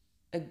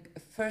a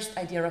first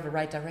idea of a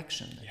right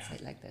direction, let's say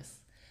it like this.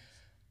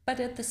 But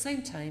at the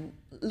same time,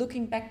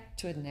 looking back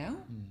to it now,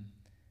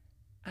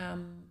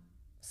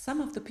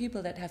 some of the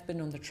people that have been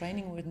on the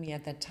training with me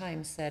at that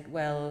time said,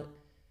 well,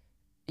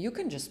 you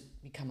can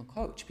just become a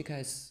coach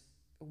because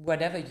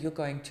whatever you're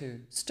going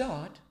to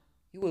start,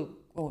 you will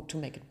go to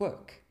make it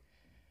work.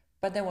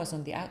 But that was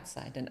on the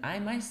outside, and I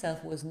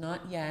myself was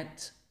not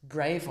yet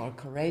brave or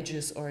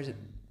courageous or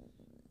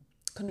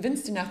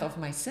convinced enough of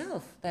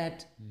myself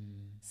that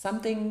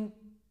something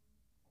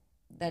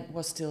that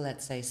was still,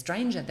 let's say,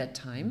 strange at that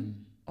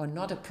time, or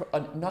not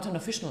an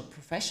official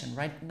profession.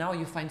 Right now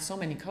you find so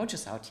many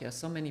coaches out here,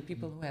 so many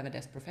people who have it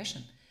as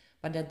profession.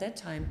 But at that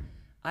time,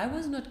 I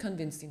was not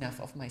convinced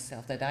enough of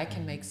myself that I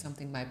can make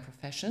something my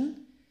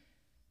profession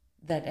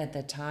that at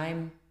that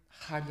time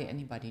hardly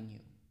anybody knew.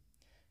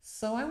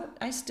 So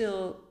I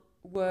still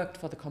worked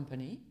for the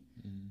company,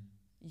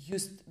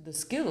 used the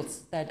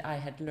skills that I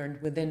had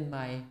learned within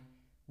my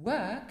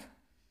work,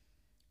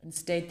 and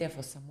stayed there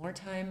for some more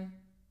time.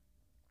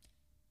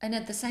 And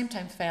at the same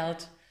time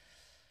felt,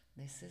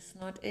 this is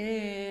not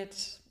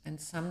it. And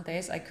some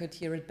days I could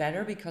hear it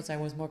better because I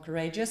was more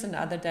courageous, and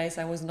other days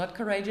I was not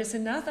courageous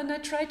enough, and I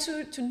tried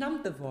to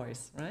numb the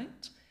voice,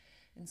 right?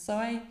 And so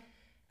I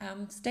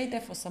stayed there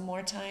for some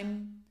more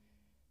time,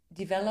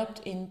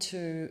 developed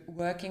into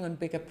working on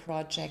bigger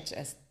projects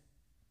as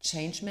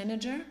change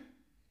manager,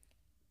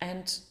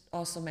 and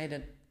also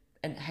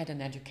had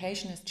an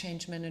education as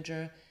change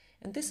manager.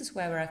 And this is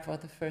where I, for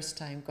the first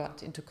time,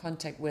 got into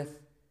contact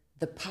with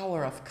the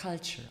power of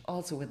culture,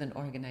 also within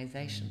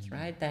organizations,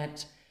 right?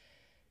 That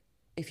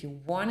if you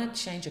want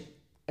to change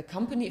a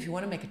company, if you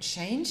want to make a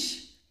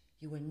change,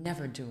 you will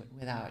never do it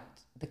without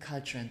the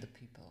culture and the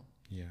people.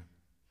 Yeah.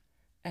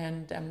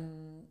 And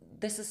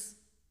this is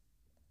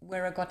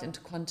where I got into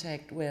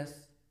contact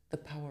with the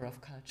power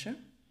of culture.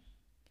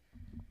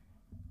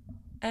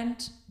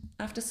 And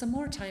after some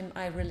more time,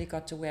 I really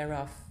got aware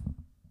of,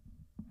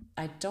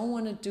 I don't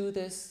want to do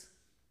this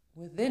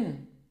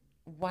within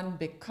one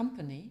big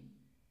company,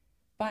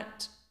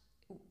 but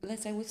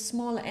let's say with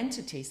smaller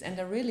entities. And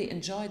I really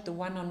enjoyed the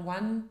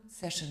one-on-one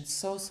sessions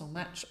so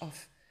much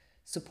of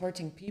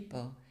supporting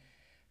people,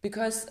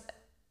 because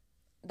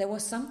there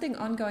was something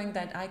ongoing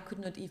that I could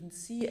not even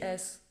see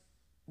as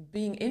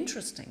being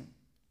interesting,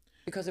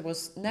 because it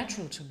was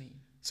natural to me.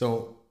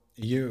 So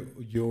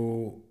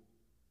you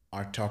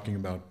are talking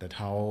about that,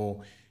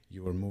 how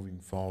you were moving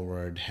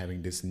forward,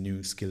 having this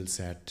new skill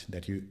set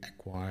that you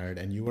acquired,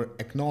 and you were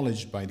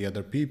acknowledged by the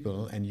other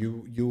people, and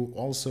you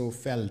also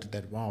felt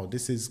that, wow,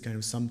 this is kind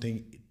of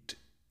something,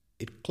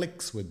 it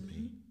clicks with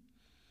me.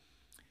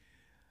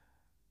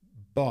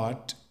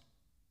 But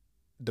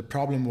the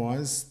problem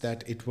was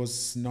that it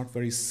was not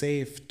very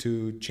safe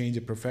to change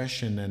a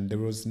profession, and there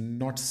was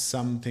not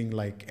something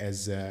like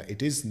as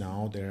it is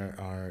now. There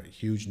are a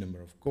huge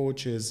number of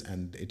coaches,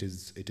 and it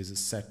is a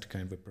set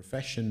kind of a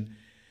profession.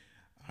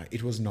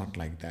 It was not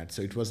like that.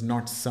 So it was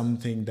not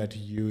something that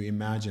you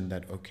imagine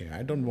that, okay,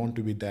 I don't want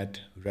to be that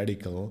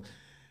radical,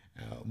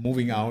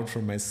 moving out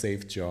from my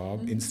safe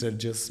job. Instead,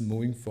 just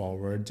moving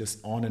forward,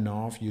 just on and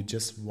off. You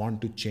just want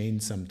to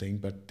change something,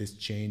 but this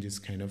change is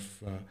kind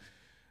of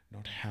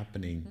not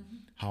happening.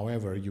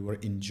 However, you were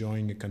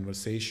enjoying a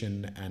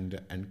conversation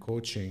and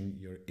coaching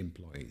your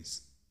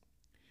employees.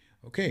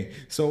 Okay,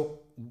 so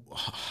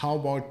how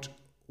about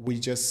we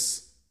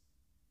just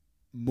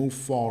move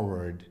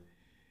forward?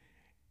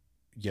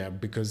 Yeah,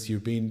 because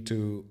you've been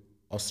to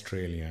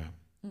Australia.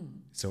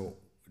 So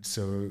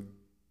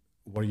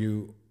were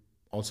you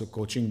also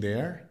coaching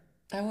there?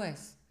 I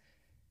was.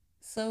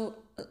 So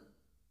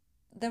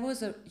there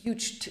was a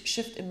huge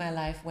shift in my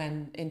life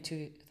when in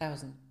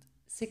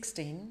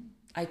 2016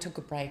 I took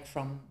a break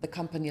from the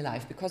company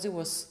life, because it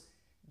was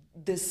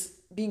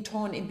this being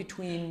torn in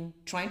between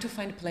trying to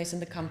find a place in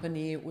the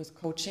company with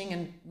coaching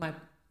and my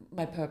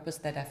purpose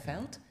that I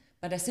felt,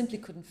 but I simply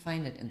couldn't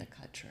find it in the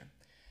culture.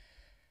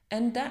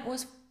 And that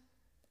was,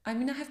 I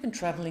mean, I have been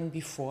traveling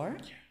before,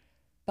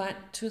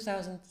 but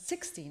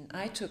 2016,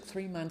 I took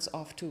 3 months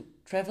off to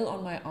travel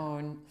on my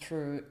own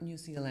through New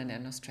Zealand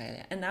and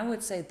Australia. And I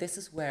would say this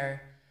is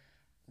where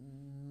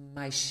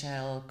my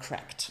shell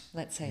cracked,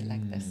 let's say it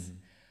like this.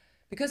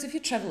 Because if you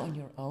travel on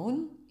your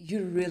own,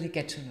 you really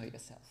get to know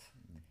yourself.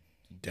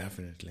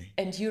 Definitely.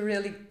 And you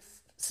really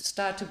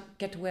start to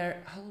get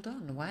aware, hold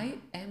on, why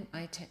am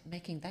I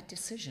making that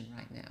decision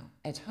right now?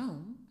 At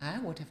home, I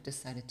would have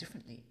decided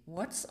differently.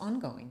 What's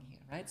ongoing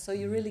here, right? So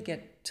you really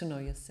get to know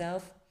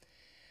yourself.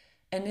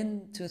 And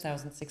in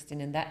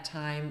 2016, in that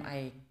time,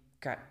 I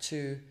got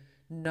to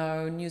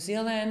know New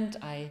Zealand.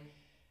 I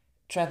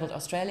traveled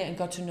Australia and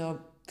got to know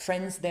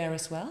friends there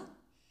as well.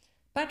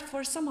 But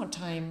for some more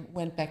time,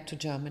 went back to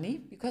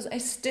Germany, because I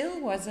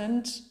still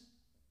wasn't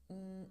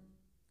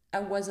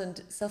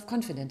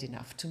self-confident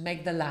enough to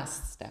make the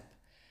last step.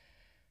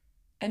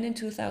 And in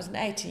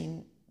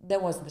 2018, there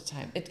wasn't the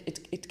time.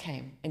 It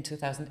came in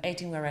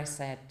 2018 where I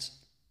said,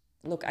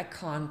 look, I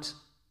can't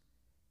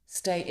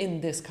stay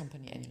in this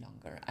company any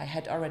longer. I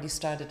had already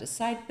started a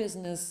side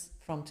business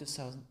from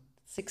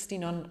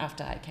 2016 on,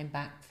 after I came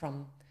back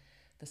from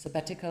the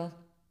sabbatical.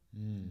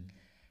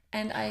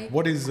 And I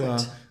What is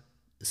quit.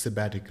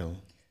 Sabbatical?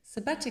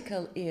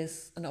 Sabbatical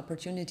is an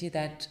opportunity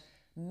that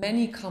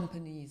many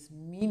companies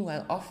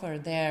meanwhile offer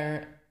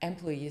their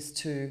employees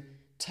to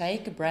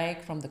take a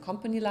break from the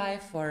company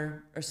life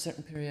for a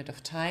certain period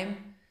of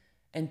time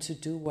and to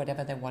do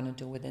whatever they want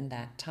to do within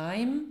that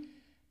time.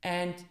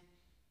 And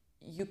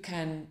you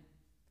can,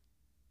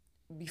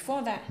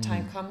 before that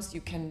time comes,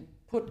 you can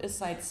put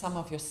aside some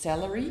of your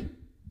salary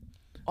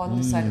on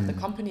the side of the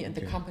company, and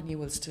the company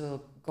will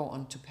still go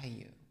on to pay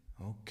you.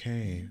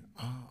 Okay.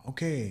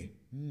 Okay.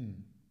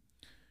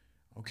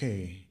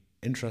 Okay.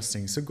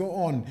 Interesting. So go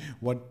on.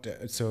 What?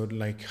 So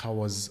like, how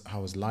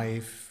was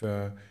life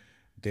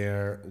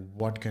there?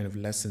 What kind of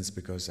lessons?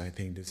 Because I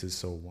think this is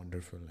so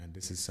wonderful, and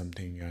this is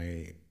something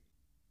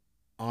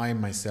I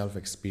myself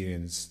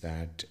experienced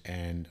that,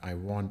 and I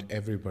want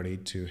everybody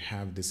to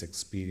have this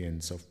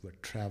experience of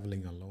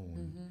traveling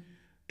alone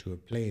to a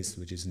place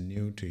which is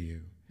new to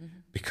you,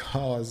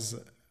 because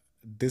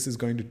this is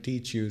going to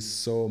teach you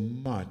so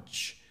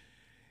much.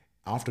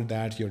 After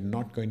that, you're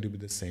not going to be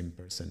the same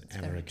person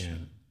ever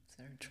again. It's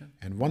very true.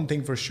 And one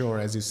thing for sure,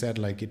 as you said,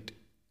 like it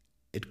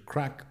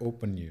crack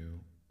open you.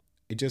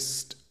 It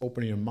just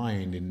open your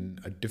mind in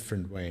a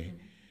different way.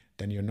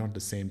 Then you're not the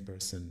same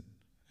person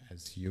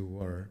as you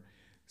were.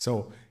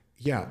 So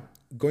yeah,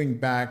 going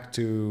back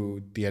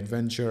to the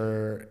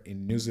adventure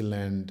in New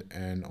Zealand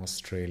and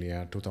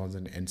Australia,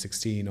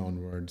 2016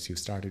 onwards, you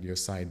started your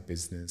side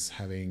business,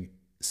 having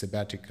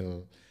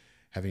sabbatical,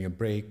 having a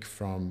break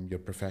from your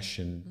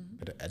profession,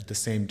 but at the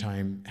same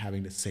time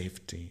having the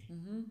safety.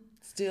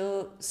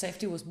 Still,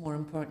 safety was more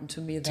important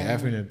to me than...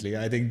 Definitely.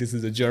 I think this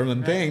is a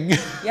German thing.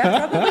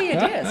 Yeah, probably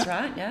it is,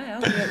 right? Yeah.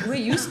 We're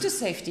used to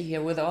safety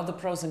here with all the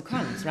pros and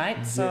cons,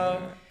 right?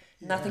 So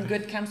nothing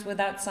good comes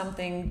without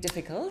something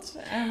difficult,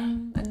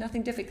 and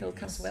nothing difficult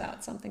comes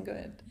without something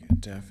good. Yeah,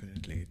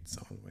 definitely. It's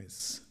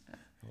always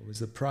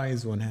a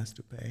price one has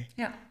to pay.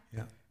 Yeah.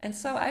 Yeah. And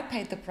so I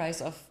paid the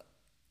price of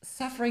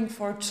suffering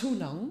for too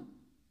long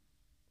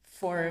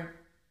for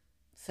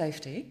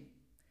safety.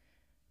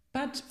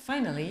 But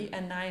finally,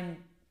 and I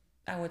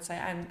would say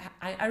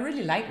I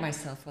really like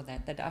myself for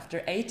that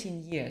after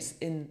 18 years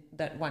in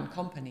that one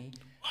company,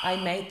 I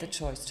made the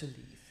choice to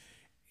leave.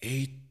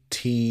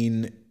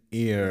 18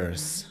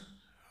 years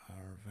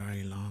are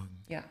very long.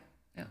 Yeah.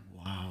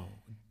 Wow.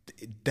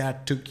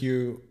 That took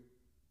you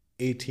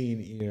 18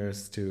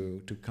 years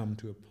to come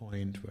to a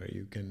point where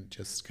you can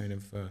just kind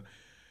of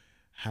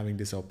having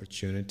this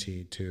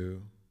opportunity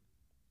to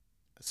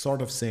sort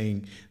of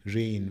saying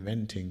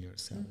reinventing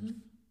yourself.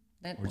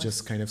 Or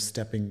just kind of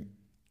stepping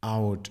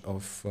out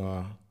of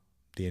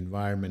the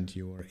environment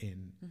you were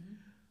in.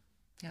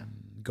 Yeah.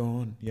 Go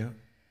on, yeah.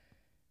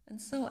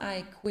 And so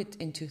I quit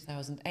in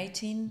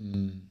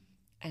 2018,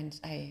 and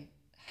I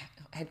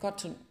had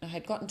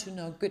gotten to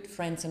know good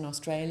friends in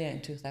Australia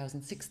in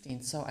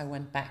 2016. So I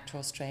went back to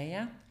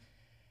Australia,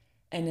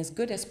 and as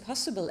good as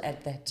possible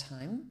at that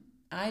time,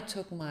 I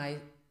took my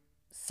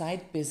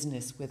side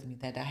business with me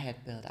that I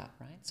had built up.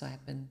 Right, so I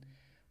had been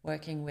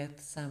working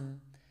with some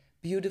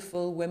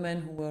beautiful women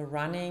who were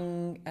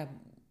running a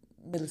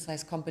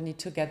middle-sized company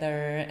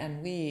together,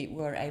 and we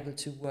were able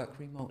to work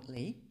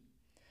remotely.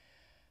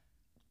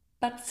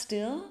 But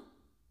still,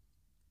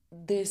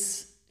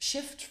 this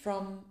shift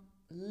from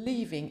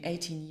leaving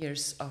 18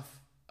 years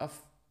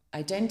of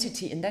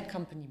identity in that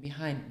company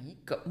behind me,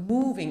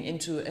 moving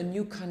into a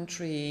new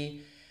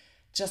country,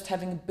 just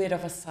having a bit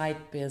of a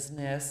side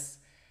business,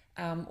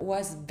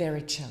 was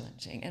very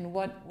challenging. And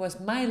what was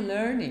my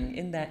learning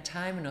in that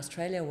time in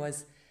Australia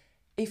was,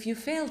 if you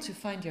fail to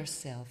find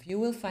yourself, you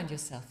will find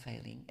yourself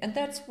failing. And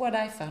that's what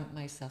I found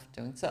myself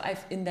doing. So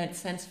in that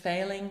sense,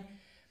 failing,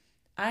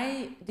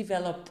 I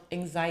developed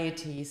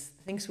anxieties.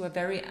 Things were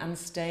very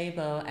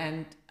unstable.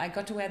 And I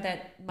got to where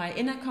that my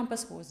inner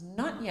compass was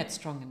not yet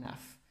strong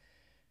enough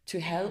to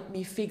help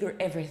me figure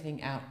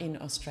everything out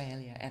in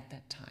Australia at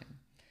that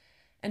time.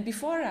 And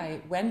before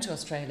I went to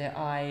Australia,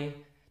 I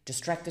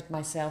distracted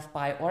myself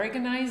by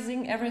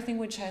organizing everything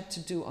which I had to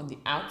do on the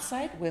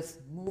outside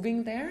with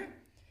moving there,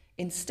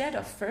 instead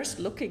of first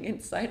looking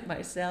inside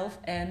myself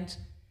and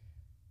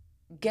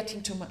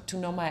getting to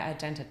know my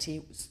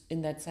identity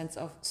in that sense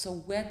of, so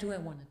where do I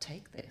want to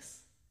take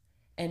this?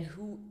 And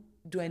who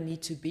do I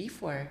need to be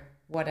for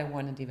what I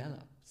want to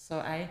develop?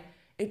 So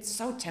it's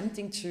so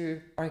tempting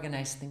to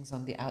organize things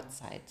on the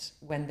outside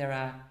when there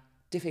are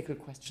difficult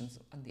questions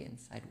on the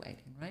inside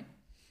waiting, right?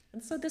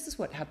 And so this is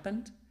what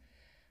happened.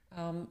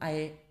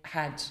 I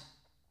had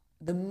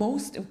the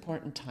most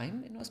important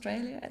time in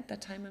Australia at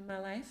that time in my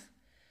life.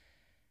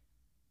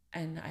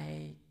 And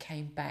I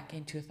came back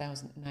in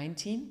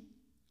 2019.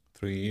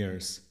 3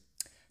 years.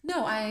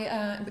 No,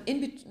 I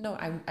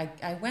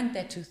went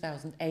there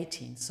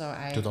 2018. So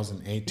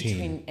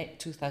 2018. Between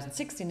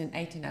 2016 and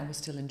 18, I was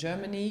still in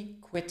Germany.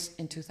 Quit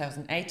in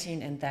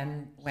 2018, and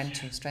then went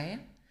to Australia.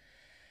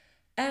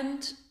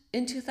 And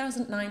in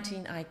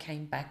 2019, I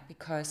came back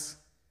because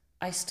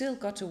I still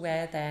got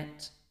aware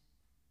that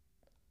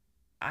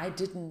I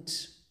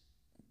didn't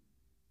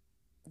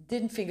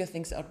figure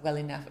things out well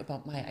enough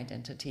about my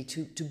identity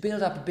to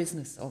build up a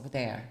business over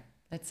there.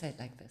 Let's say it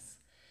like this.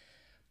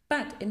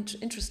 But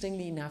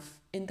interestingly enough,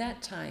 in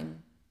that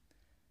time,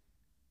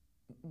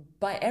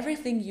 by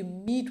everything you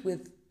meet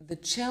with the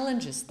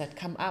challenges that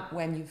come up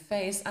when you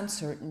face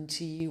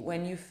uncertainty,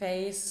 when you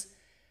face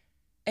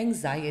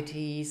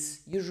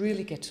anxieties, you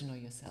really get to know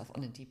yourself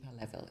on a deeper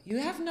level. You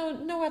have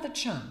no other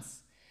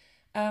chance.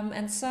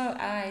 And so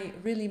I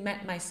really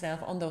met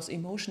myself on those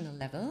emotional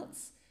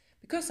levels,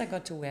 because I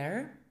got to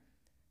where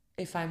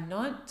if I'm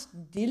not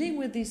dealing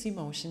with these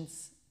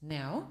emotions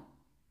now,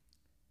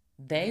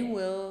 they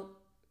will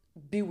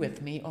be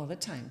with me all the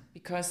time,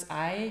 because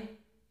I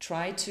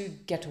try to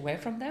get away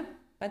from them,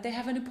 but they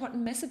have an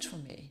important message for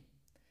me.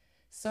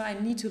 So I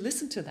need to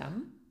listen to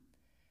them,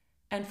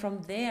 and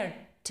from there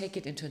take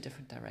it into a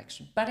different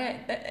direction. But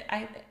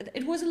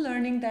it was a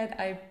learning that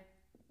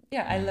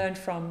I learned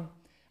from.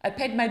 I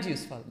paid my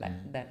dues for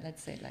that.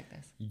 Let's say it like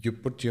this. You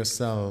put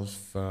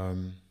yourself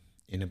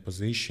in a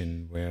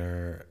position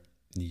where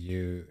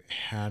you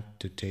had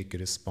to take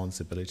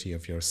responsibility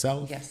of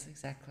yourself. Yes,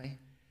 exactly.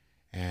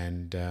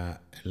 And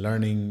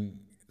learning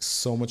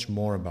so much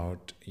more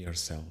about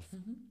yourself,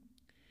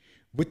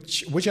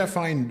 which I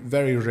find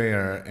very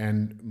rare,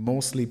 and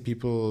mostly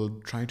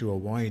people try to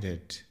avoid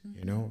it.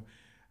 You know,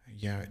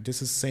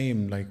 this is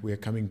same. Like, we are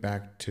coming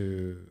back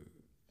to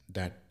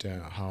that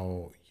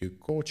how you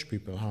coach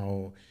people,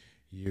 how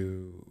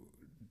you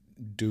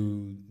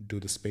do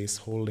the space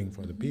holding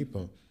for the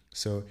people.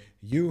 So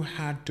you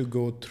had to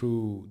go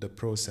through the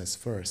process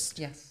first.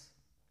 Yes.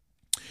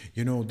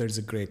 You know, there's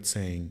a great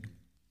saying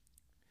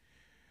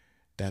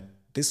that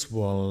this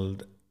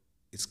world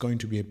is going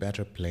to be a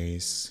better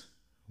place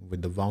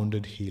with the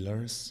wounded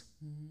healers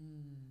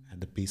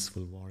and the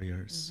peaceful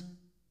warriors.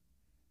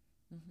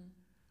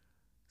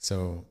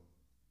 So,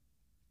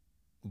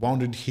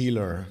 wounded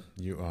healer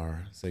you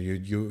are. So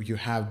you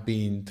have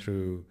been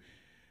through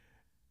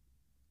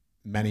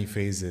many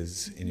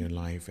phases in your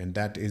life, and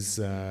that is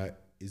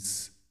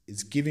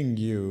giving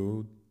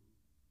you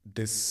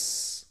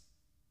this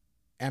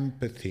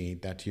empathy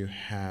that you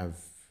have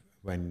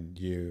when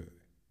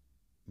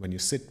you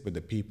sit with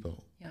the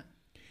people. Yeah.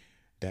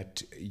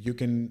 That you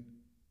can,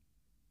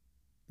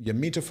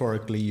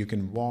 metaphorically, you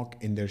can walk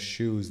in their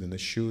shoes, and the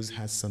shoes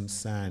has some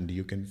sand.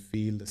 You can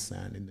feel the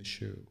sand in the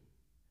shoe.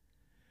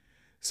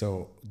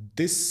 So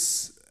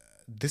this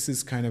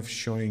is kind of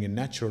showing a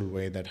natural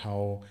way that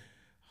how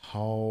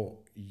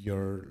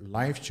your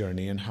life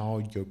journey and how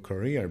your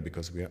career,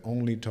 because we are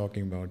only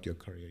talking about your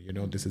career,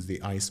 this is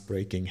the ice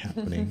breaking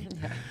happening.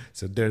 Yeah.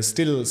 So there's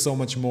still so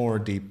much more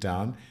deep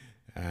down,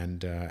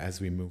 and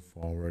as we move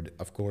forward,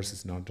 of course,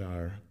 it's not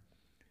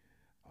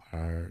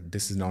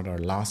this is not our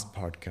last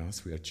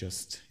podcast. We are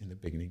just in the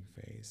beginning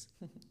phase.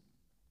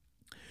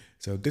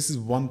 So this is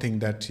one thing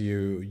that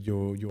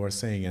you are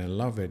saying, and I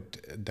love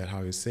it, that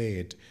how you say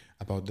it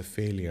about the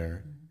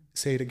failure.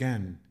 Say it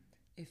again.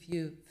 If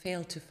you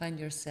fail to find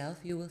yourself,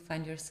 you will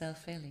find yourself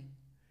failing.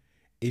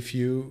 If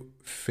you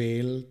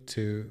fail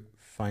to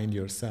find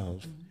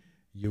yourself,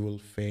 you will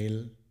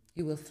fail.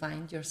 You will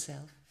find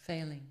yourself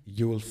failing.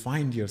 You will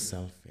find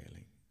yourself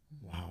failing.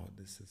 Wow,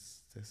 this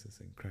is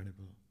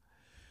incredible.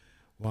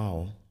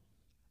 Wow.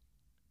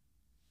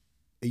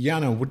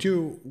 Jana, would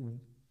you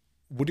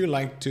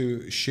like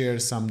to share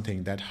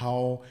something that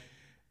how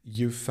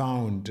you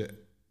found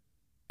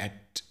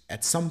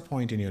at some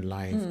point in your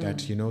life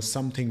that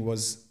something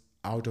was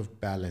out of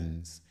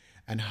balance,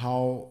 and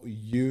how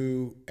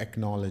you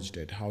acknowledged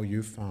it, how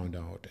you found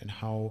out, and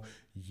how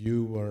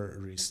you were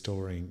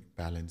restoring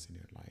balance in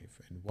your life,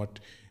 and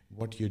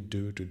what you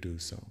do to do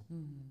so?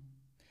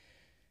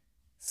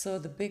 So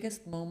the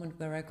biggest moment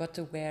where I got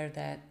aware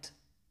that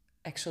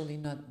actually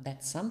not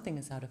that something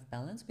is out of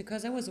balance,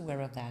 because I was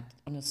aware of that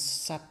on a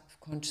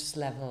subconscious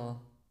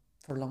level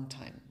for a long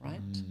time,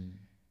 right?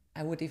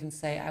 I would even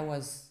say I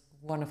was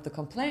one of the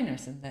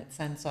complainers, in that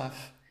sense of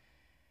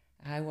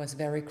I was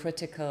very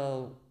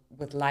critical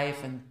with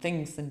life and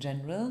things in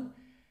general.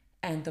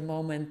 And the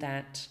moment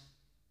that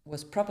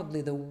was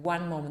probably the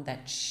one moment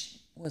that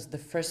was the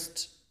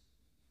first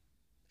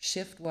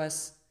shift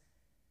was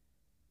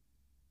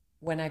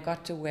when I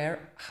got to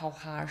aware how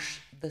harsh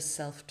the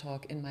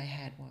self-talk in my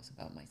head was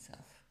about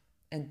myself.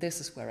 And this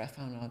is where I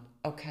found out,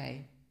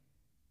 okay,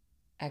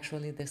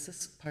 actually this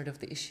is part of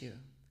the issue.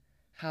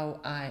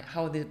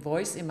 How the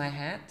voice in my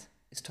head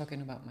is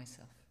talking about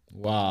myself.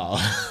 Wow.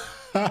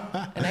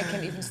 And I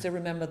can even still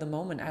remember the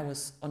moment I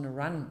was on a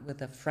run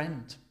with a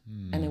friend,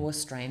 and it was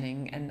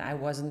straining, and I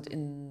wasn't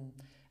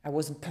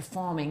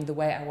performing the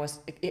way I was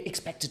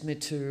expected me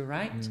to,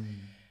 right?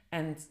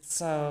 And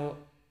so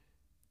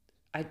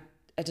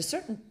at a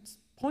certain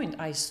point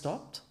I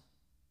stopped,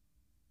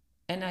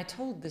 and I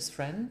told this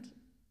friend,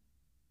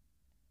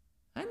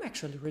 I'm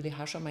actually really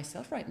harsh on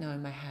myself right now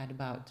in my head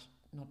about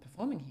not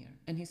performing here.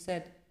 And he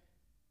said,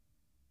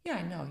 yeah,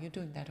 I know, you're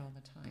doing that all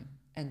the time.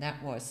 And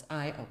that was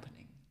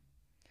eye-opening.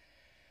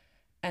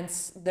 And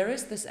there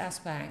is this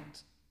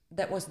aspect,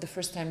 that was the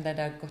first time that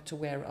I got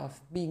aware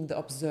of being the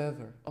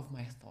observer of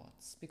my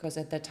thoughts, because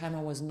at that time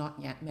I was not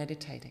yet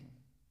meditating.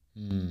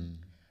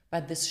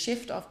 But this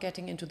shift of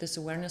getting into this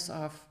awareness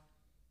of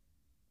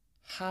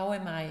how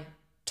am I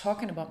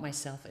talking about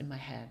myself in my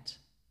head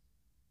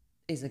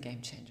is a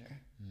game changer.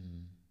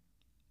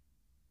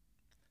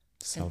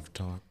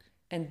 Self-talk.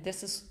 And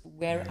this is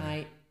where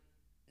I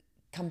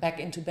come back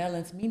into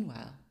balance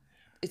meanwhile.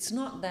 It's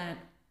not that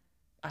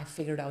I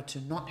figured out to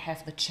not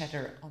have the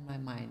chatter on my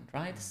mind,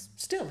 right?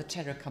 Still the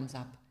chatter comes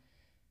up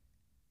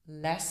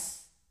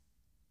less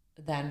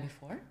than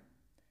before,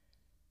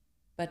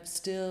 but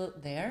still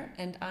there,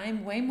 and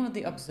I'm way more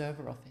the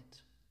observer of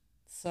it.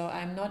 So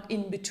I'm not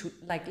in between,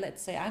 like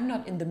let's say I'm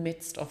not in the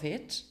midst of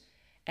it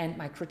and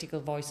my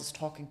critical voice is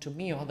talking to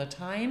me all the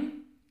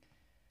time,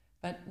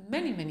 but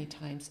many, many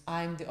times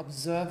I'm the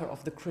observer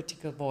of the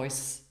critical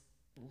voice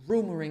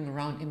rumoring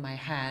around in my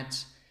head,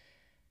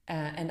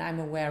 and I'm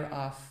aware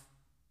of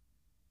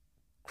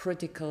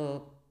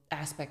critical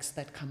aspects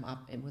that come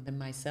up within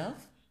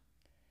myself.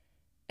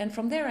 And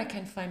from there I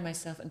can find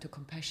myself into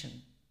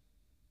compassion.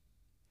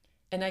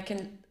 And I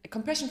can,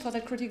 compassion for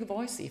that critical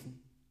voice even.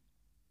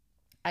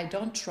 I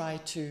don't try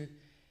to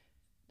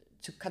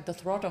cut the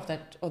throat of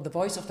that, or the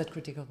voice of that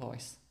critical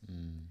voice.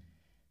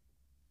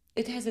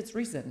 It has its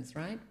reasons,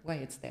 right? Why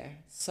it's there.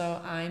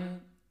 So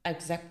I'm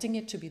accepting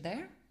it to be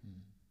there.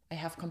 I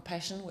have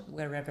compassion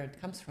wherever it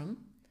comes from.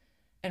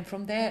 And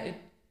from there,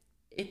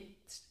 it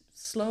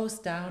slows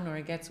down, or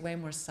it gets way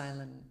more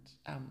silent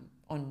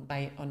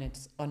on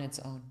its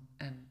own.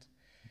 And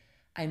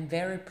I'm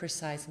very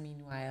precise,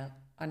 meanwhile,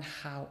 on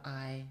how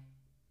I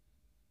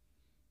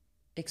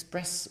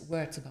express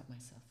words about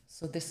myself.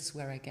 So this is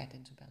where I get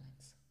into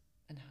balance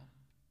and how.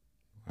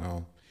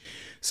 Oh.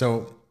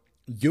 So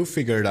you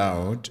figured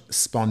out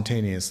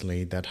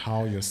spontaneously that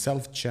how your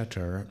self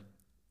chatter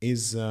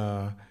is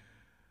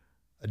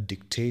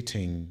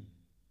dictating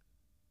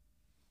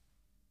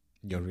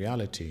your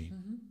reality,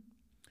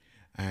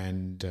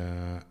 and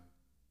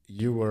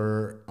you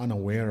were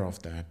unaware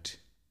of that.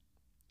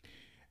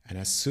 And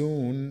as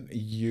soon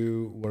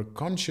you were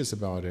conscious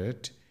about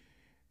it,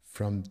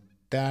 from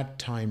that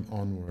time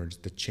onwards,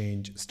 the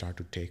change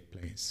started to take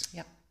place.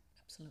 Yep,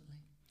 absolutely.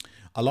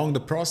 Along the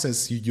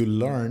process, you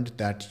learned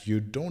that you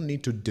don't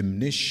need to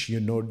diminish, you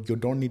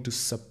don't need to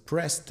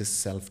suppress this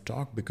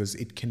self-talk because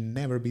it can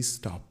never be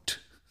stopped.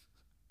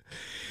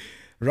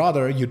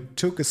 Rather, you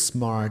took a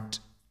smart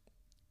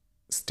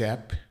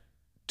step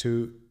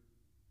to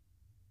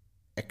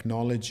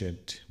acknowledge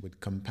it with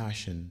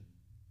compassion.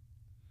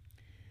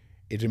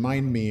 It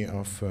reminded me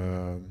of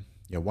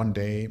one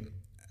day,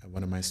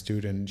 one of my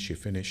students, she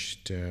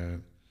finished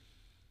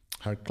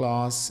her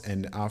class,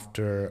 and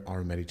after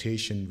our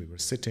meditation, we were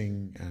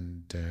sitting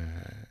and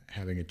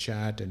having a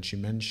chat, and she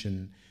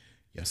mentioned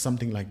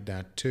something like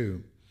that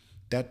too,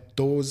 that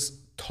those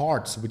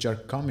thoughts which are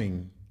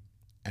coming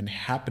and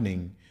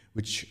happening,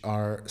 which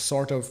are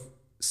sort of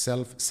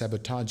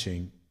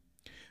self-sabotaging,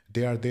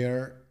 they are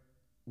there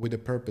with a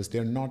purpose.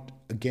 They're not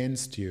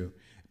against you.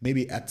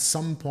 Maybe at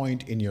some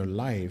point in your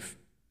life,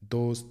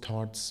 those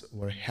thoughts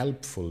were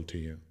helpful to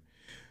you.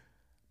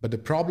 But the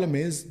problem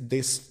is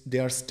they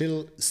are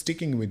still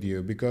sticking with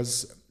you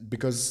because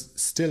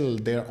still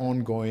they're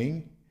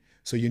ongoing.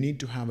 So you need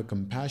to have a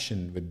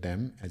compassion with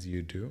them as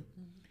you do,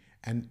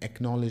 and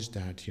acknowledge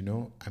that,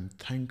 I'm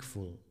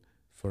thankful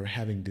for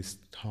having these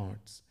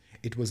thoughts.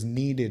 It was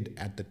needed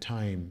at the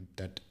time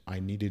that I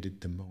needed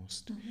it the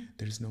most.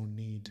 There is no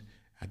need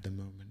at the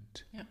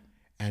moment. Yeah.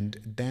 And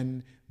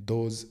then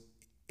those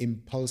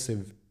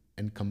impulsive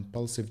and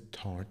compulsive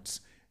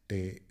thoughts,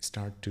 they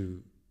start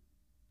to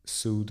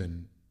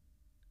soothe,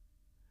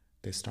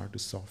 they start to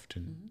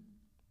soften.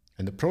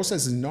 And the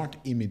process is not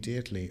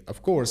immediately.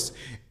 Of course,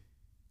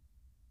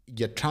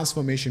 yet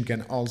transformation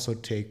can also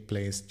take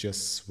place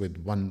just with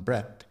one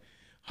breath.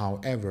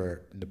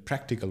 However, in the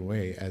practical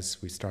way,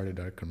 as we started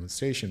our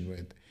conversation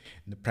with,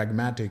 the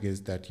pragmatic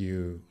is that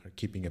you are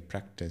keeping a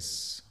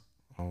practice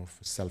of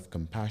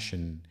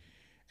self-compassion,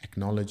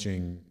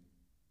 acknowledging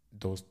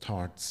those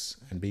thoughts,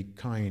 and be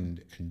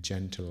kind and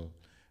gentle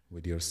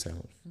with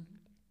yourself.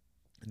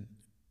 And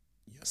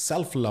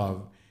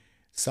self-love,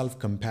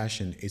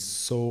 self-compassion is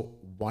so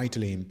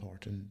vitally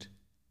important.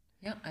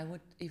 Yeah, I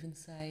would even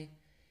say,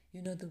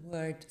 the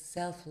word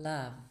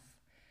self-love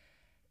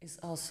is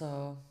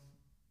also,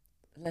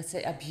 let's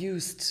say,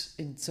 abused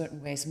in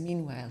certain ways,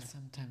 meanwhile,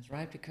 sometimes,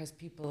 right? Because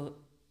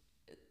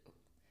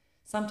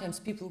sometimes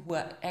people who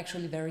are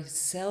actually very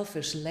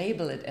selfish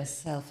label it as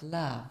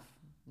self-love,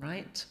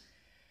 right?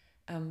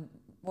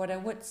 What I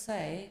would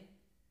say,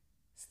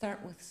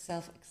 start with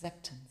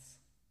self-acceptance.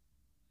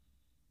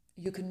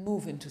 You can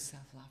move into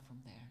self-love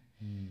from there.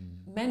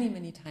 Many,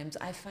 many times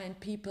I find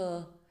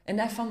people, and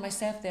I found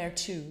myself there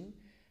too,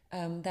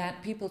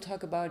 that people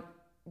talk about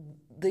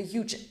the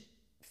huge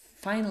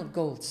final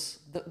goals,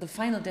 the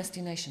final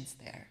destinations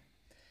there.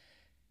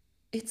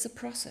 It's a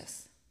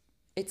process.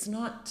 It's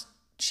not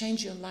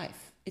change your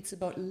life. It's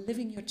about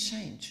living your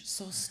change.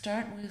 So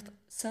start with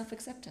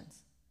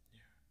self-acceptance.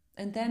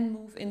 And then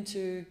move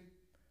into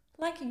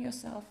liking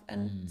yourself.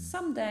 And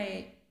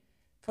someday,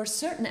 for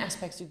certain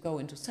aspects, you go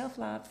into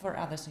self-love. For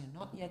others, you're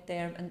not yet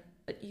there. And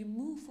you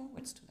move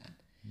forwards to that.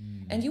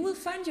 And you will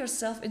find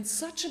yourself in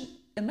such an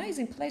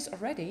amazing place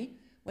already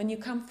when you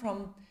come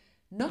from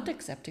not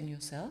accepting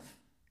yourself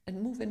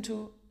and move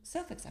into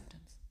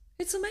self-acceptance.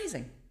 It's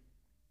amazing.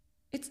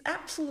 It's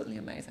absolutely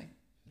amazing.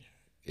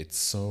 It's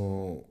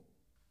so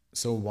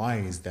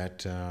wise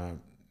that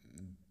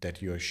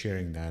that you are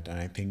sharing that, and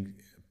I think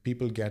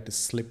people get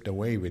slipped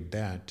away with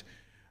that,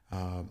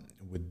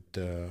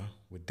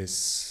 with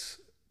this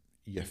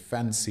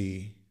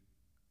fancy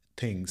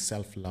thing,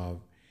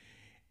 self-love.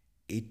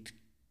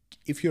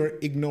 If you're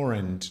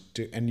ignorant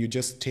and you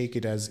just take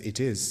it as it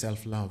is,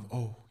 self-love,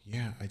 oh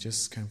yeah, I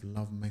just kind of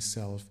love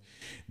myself,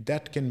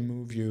 that can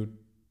move you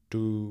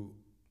to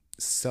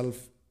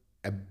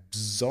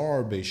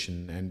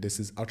self-absorption, and this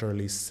is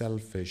utterly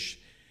selfish,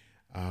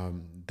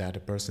 that a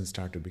person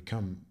start to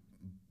become.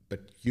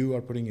 But you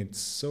are putting it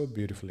so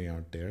beautifully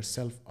out there.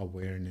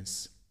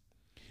 Self-awareness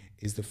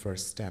is the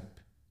first step.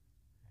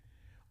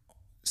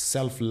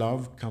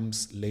 Self-love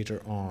comes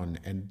later on,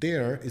 and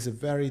there is a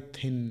very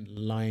thin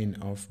line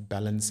of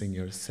balancing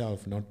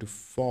yourself, not to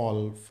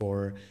fall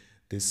for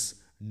this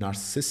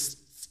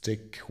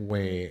narcissistic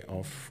way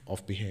of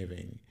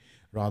behaving.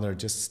 Rather,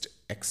 just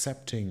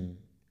accepting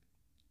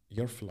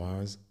your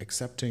flaws,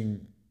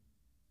 accepting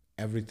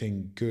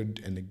everything good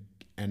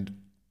and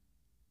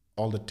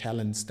all the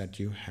talents that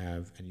you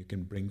have and you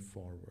can bring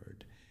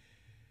forward.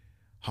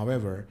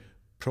 However,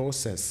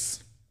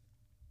 process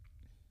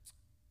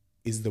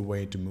is the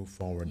way to move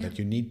forward. That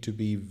you need to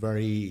be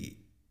very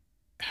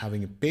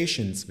having a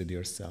patience with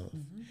yourself,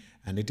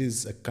 and it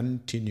is a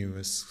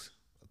continuous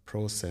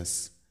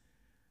process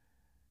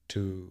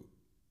to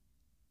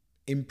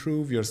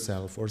improve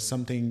yourself or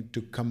something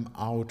to come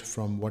out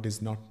from what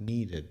is not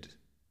needed.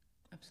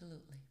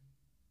 Absolutely.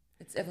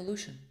 It's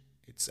evolution.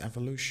 It's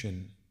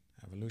evolution.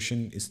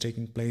 Evolution is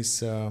taking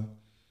place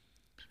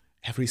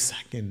every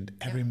second,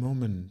 every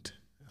moment.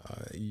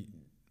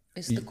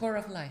 It's the core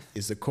of life.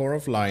 It's the core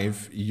of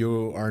life.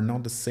 You are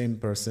not the same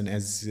person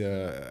as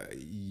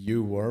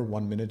you were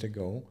 1 minute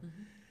ago. Mm-hmm.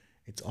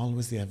 It's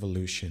always the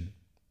evolution.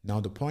 Now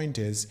the point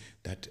is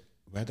that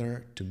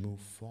whether to move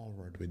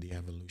forward with the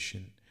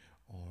evolution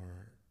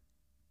or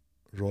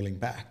rolling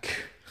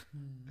back.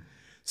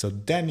 So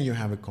then you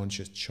have a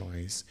conscious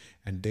choice,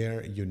 and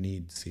there you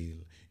need zeal.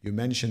 You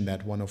mentioned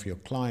that one of your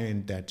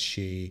client that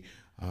she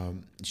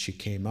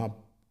came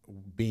up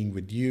being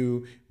with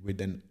you with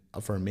an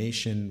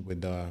affirmation,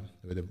 with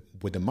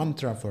a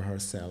mantra for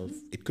herself.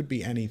 Mm-hmm. It could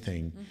be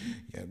anything. Mm-hmm.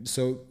 Yeah.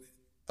 So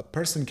a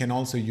person can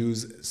also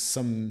use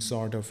some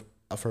sort of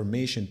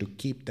affirmation to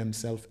keep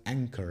themselves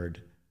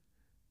anchored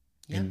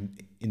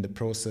in the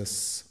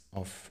process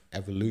of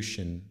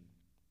evolution.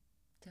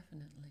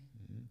 Definitely.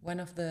 Mm-hmm. One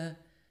of the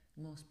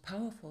most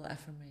powerful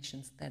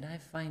affirmations that I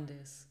found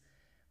is,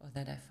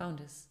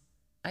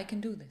 I can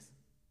do this.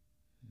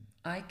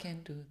 I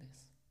can do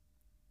this.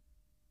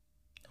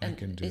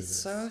 And it's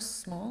so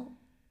small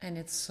and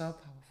it's so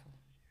powerful.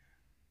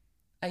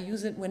 I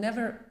use it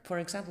whenever, for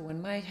example,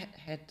 when my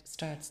head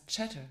starts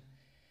chatter,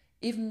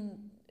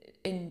 even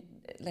in,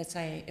 let's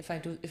say, if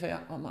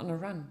I'm on a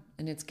run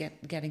and it's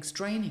getting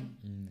straining,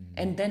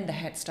 and then the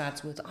head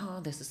starts with,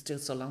 this is still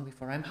so long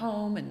before I'm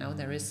home, and now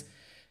there is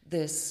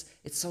this,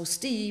 it's so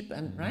steep,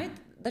 and right,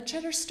 the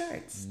chatter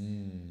starts.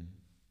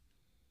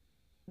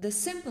 The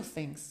simple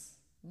things,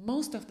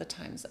 most of the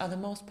times, are the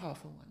most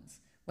powerful ones.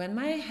 When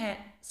my head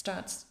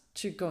starts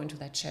to go into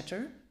that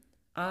chatter,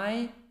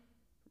 I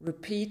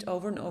repeat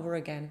over and over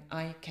again,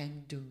 I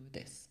can do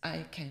this,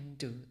 I can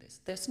do this.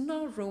 There's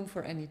no room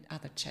for any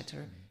other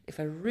chatter if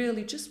I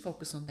really just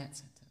focus on that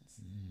sentence.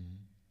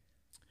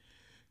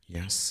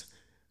 Yes.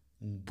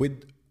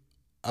 With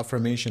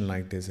affirmation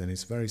like this, and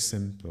it's very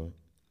simple,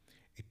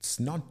 it's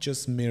not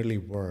just merely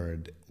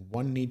word.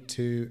 One need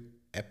to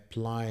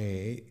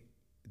apply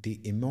the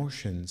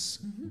emotions.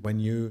 When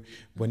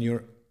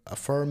you're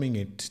affirming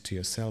it to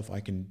yourself, I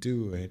can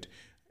do it,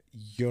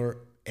 your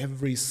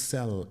every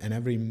cell and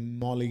every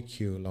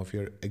molecule of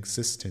your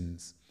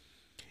existence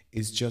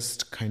is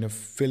just kind of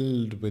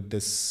filled with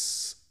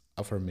this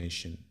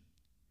affirmation.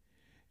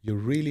 You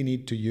really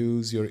need to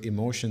use your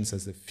emotions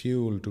as a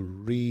fuel to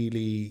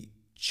really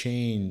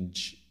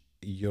change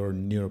your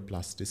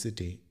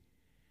neuroplasticity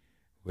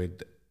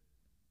with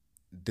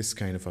this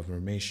kind of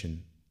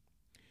affirmation.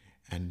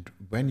 And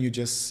when you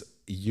just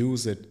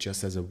use it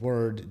just as a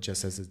word,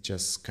 just as a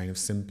just kind of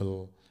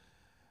simple,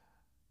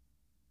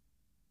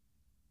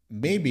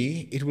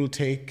 maybe it will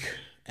take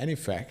an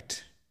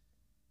effect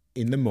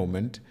in the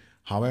moment.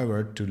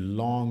 However, to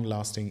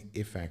long-lasting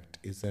effect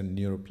is a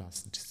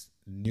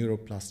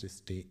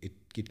neuroplasticity.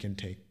 It can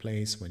take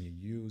place when you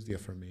use the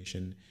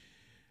affirmation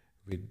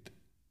with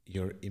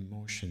your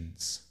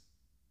emotions.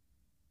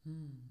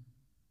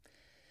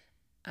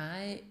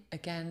 I,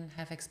 again,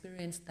 have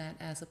experienced that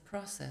as a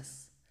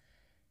process.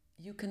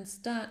 You can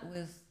start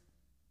with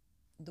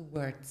the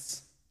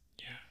words.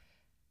 Yeah.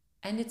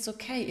 And it's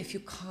okay if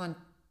you can't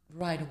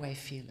right away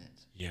feel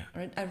it. Yeah.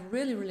 Right? I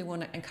really, really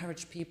want to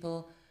encourage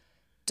people,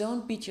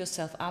 don't beat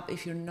yourself up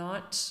if you're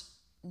not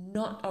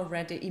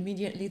already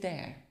immediately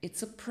there.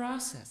 It's a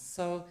process.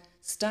 So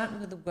start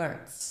with the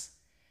words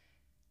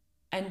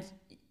and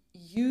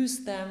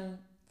use them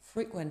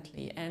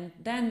frequently, and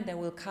then there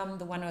will come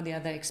the one or the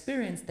other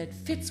experience that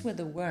fits with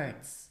the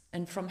words.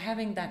 And from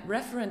having that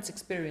reference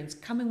experience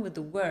coming with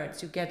the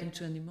words, you get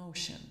into an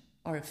emotion,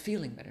 or a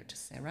feeling, better to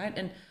say, right?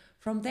 And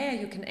from there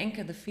you can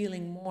anchor the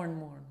feeling more and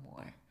more and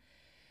more.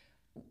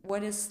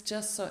 What is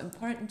just so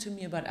important to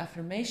me about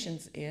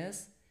affirmations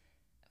is,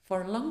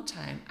 for a long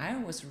time I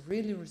was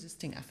really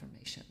resisting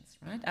affirmations,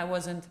 right? I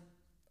wasn't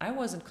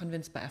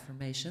convinced by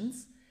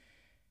affirmations,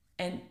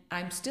 and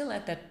I'm still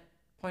at that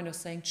point of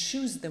saying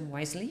choose them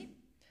wisely,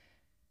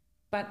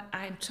 but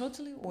I'm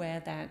totally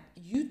aware that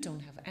you don't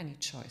have any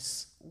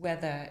choice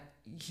whether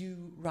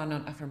you run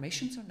on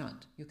affirmations or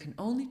not. You can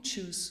only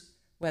choose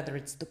whether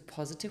it's the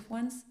positive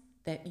ones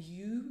that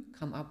you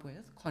come up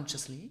with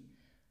consciously,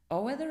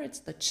 or whether it's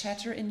the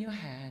chatter in your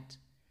head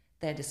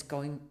that is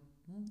going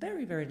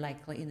very, very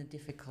likely in a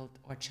difficult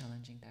or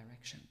challenging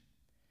direction.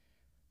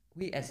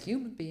 We as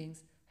human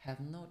beings have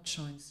no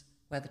choice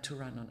whether to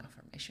run on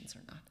affirmations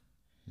or not.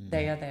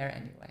 They are there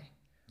anyway.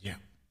 Yeah,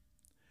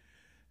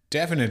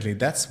 definitely.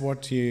 That's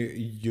what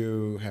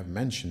you have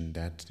mentioned,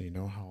 that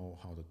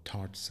how the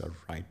thoughts are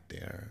right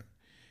there,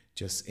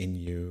 just in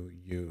you.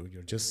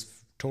 You're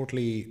just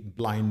totally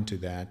blind to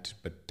that,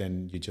 but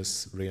then you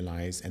just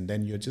realize, and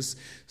then you're just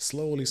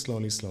slowly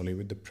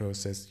with the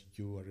process,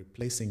 you are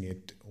replacing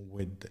it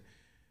with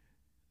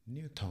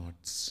new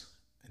thoughts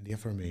and the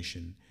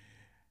affirmation.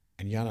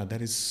 And Jana,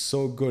 that is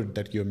so good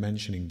that you're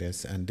mentioning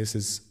this, and this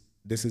is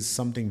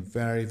something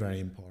very, very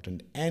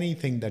important.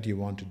 Anything that you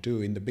want to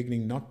do in the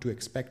beginning, not to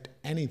expect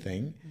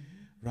anything,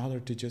 rather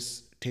to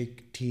just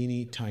take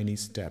teeny tiny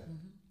step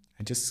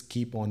and just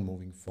keep on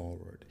moving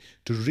forward.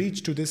 To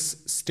reach to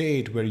this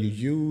state where you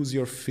use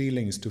your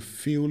feelings to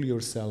fuel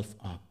yourself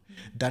up,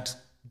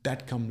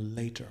 that come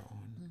later on.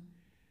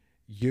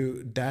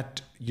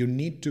 You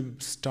need to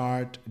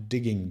start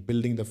digging,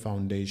 building the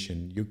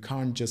foundation. You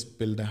can't just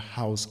build a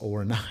house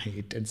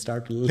overnight and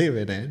start to live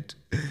in it.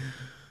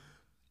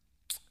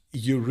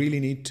 You really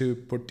need to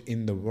put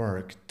in the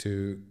work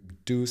to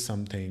do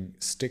something,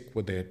 stick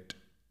with it,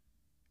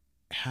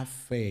 have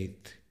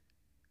faith,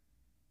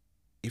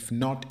 if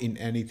not in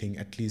anything,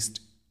 at least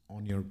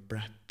on your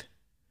breath.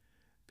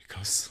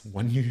 Because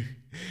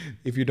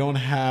if you don't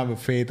have a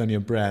faith on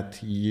your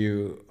breath,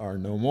 you are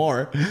no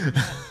more.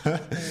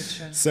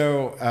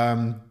 So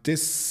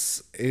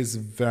this is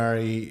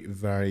very,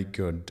 very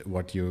good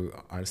what you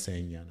are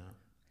saying, Jana.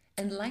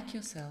 And like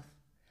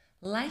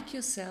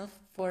yourself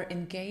for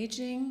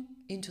engaging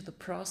into the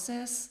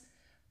process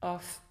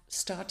of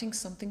starting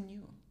something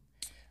new.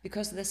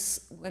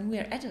 Because when we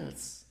are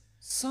adults,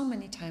 so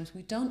many times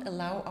we don't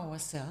allow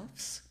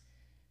ourselves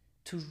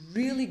to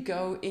really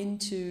go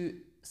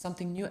into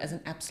something new as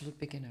an absolute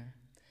beginner.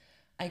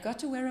 I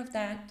got aware of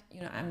that.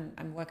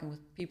 I'm working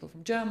with people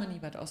from Germany,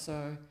 but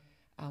also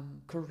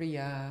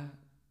Korea,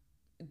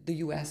 the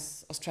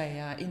US,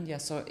 Australia, India,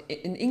 so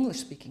in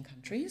English-speaking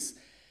countries.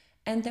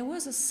 And there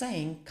was a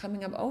saying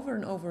coming up over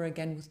and over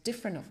again with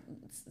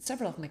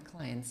several of my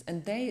clients,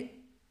 and they,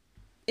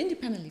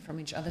 independently from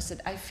each other,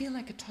 said, I feel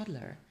like a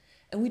toddler.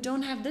 And we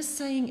don't have this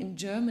saying in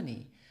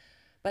Germany.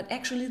 But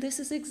actually, this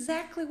is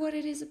exactly what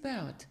it is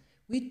about.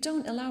 We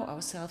don't allow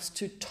ourselves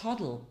to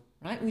toddle,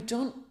 right? We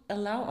don't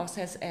allow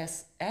ourselves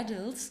as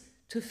adults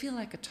to feel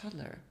like a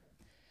toddler.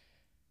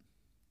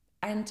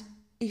 And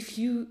if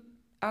you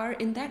are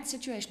in that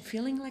situation,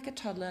 feeling like a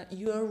toddler,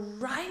 you're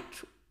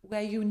right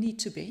where you need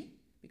to be,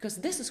 because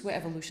this is where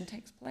evolution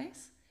takes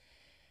place.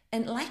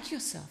 And like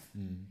yourself,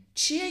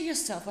 cheer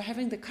yourself for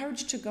having the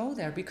courage to go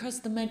there,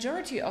 because the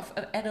majority of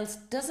adults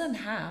doesn't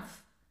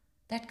have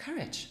that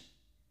courage.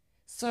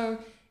 So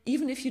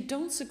even if you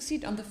don't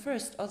succeed on the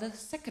first or the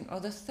second or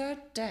the third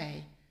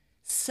day,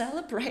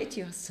 celebrate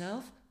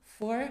yourself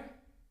for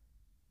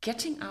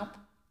getting up,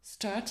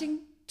 starting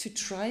to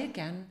try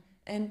again,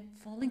 and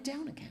falling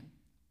down again.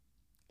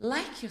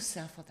 Like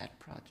yourself for that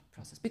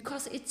process,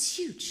 because it's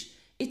huge.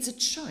 It's a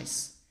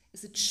choice.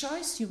 It's a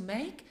choice you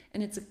make,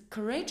 and it's a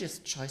courageous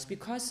choice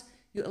because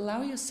you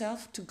allow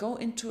yourself to go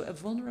into a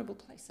vulnerable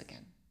place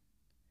again.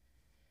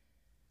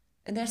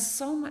 And there's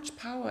so much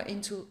power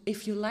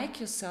if you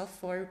like yourself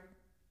for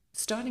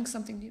starting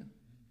something new,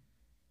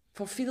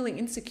 for feeling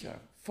insecure,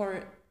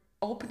 for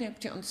opening up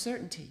to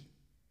uncertainty.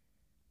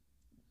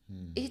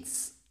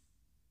 It's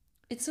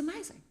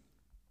amazing.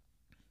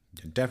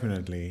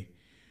 Definitely,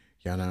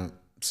 Jana.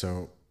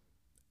 So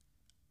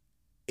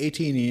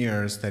 18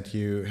 years that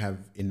you have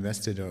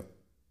invested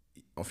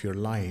of your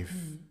life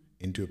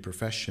into a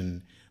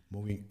profession,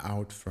 moving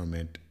out from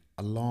it,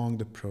 along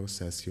the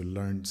process you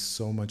learned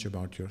so much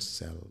about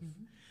yourself.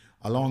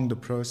 Along the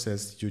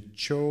process you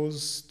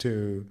chose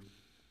to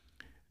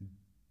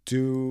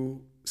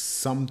do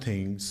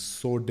something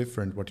so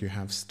different what you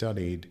have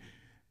studied,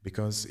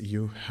 because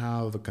you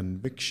have a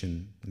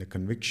conviction, and the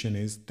conviction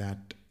is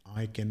that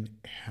I can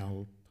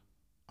help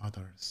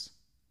others.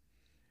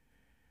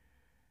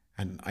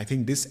 And I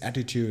think this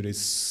attitude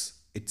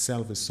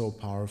itself is so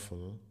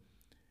powerful.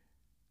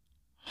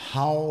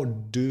 How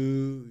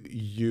do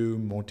you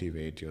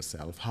motivate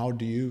yourself? How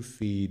do you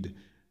feed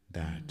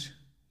that?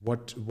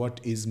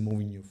 What is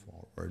moving you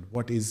forward?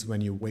 What is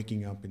when you're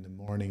waking up in the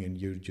morning and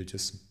you're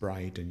just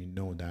bright and you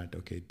know that,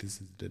 okay,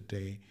 this is the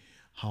day?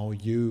 How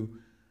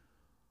you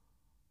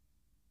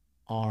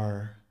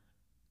are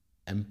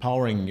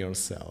empowering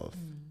yourself.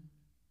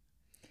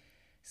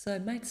 So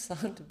it might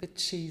sound a bit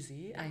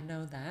cheesy, I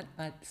know that,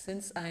 but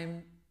since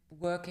I'm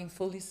working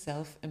fully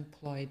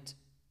self-employed,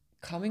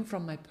 coming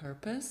from my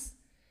purpose,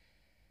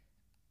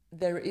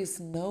 there is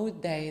no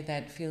day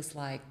that feels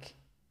like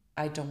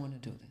I don't want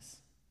to do this.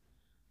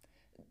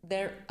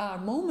 There are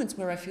moments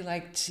where I feel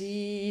like,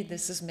 gee,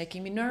 this is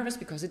making me nervous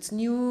because it's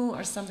new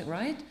or something,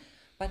 right?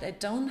 But I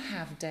don't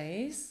have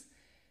days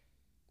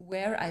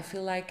where I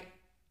feel like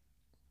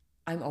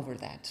I'm over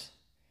that.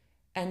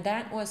 And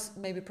that was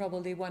maybe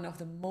probably one of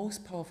the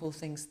most powerful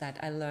things that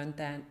I learned,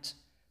 that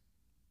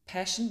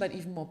passion, but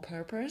even more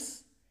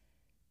purpose,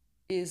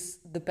 is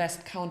the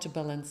best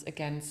counterbalance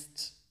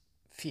against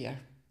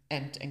fear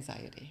and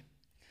anxiety.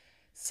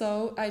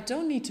 So I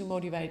don't need to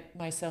motivate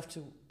myself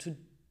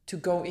to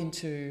go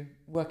into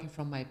working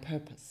from my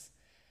purpose.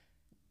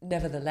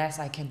 Nevertheless,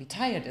 I can be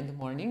tired in the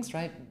mornings,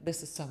 right?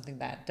 This is something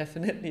that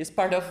definitely is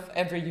part of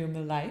every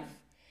human life.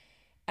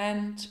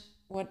 And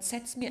what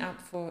sets me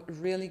up for a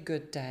really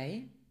good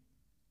day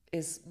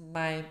is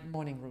my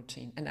morning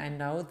routine. And I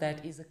know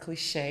that is a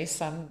cliche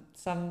some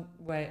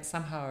way,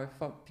 somehow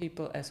for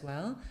people as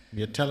well.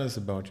 Yeah, tell us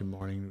about your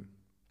morning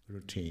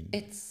routine.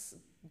 It's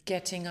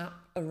getting up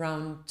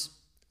around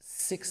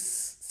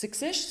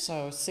 6-ish,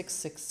 so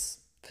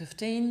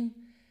 6:15,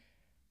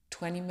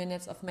 20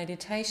 minutes of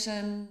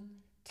meditation,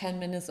 10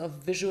 minutes of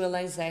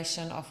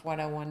visualization of what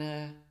I want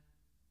to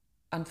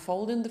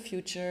unfold in the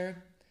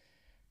future.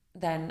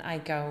 Then I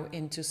go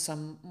into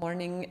some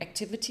morning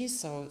activities,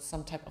 so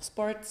some type of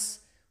sports,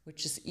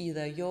 which is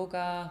either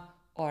yoga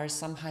or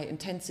some high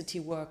intensity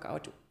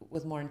workout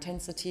with more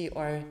intensity,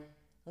 or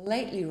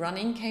lately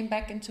running came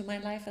back into my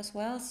life as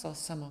well, so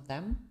some of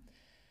them.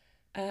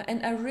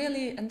 And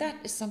that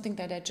is something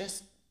that I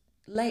just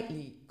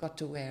lately got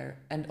to aware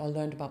and or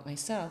learned about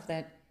myself,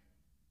 that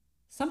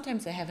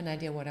sometimes I have an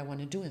idea what I want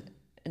to do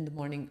in the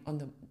morning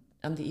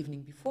on the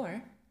evening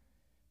before,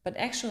 but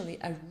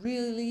actually I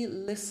really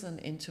listen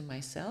into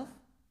myself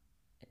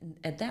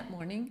at that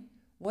morning.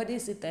 What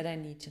is it that I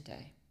need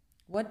today?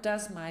 What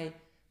does my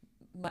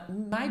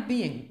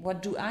being,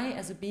 what do I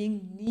as a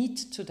being need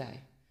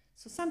today?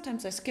 So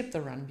sometimes I skip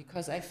the run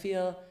because I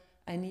feel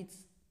I need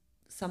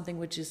something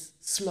which is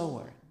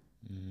slower,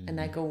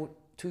 and I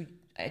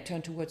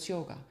turn towards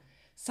yoga.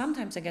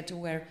 Sometimes I get to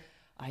where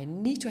I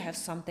need to have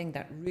something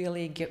that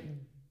really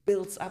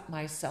builds up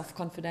my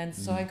self-confidence,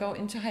 so I go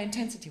into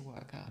high-intensity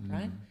workout,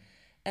 right?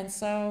 And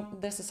so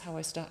this is how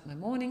I start my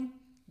morning.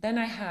 Then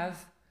I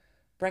have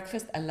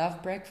breakfast. I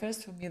love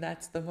breakfast. For me,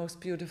 that's the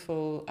most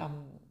beautiful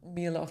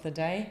meal of the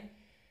day.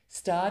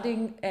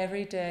 Starting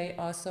every day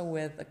also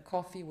with a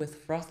coffee with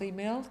frothy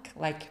milk,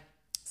 like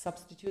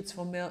substitutes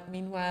for milk,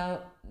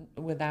 meanwhile,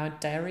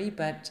 without dairy,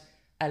 but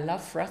I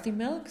love frothy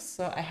milk,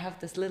 so I have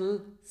this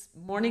little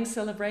morning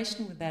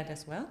celebration with that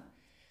as well.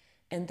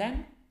 And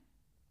then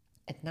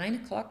at 9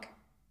 o'clock,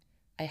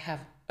 I have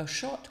a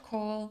short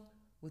call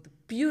with a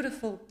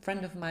beautiful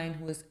friend of mine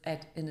who is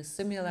in a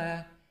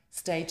similar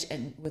stage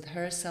and with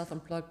her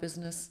self-employed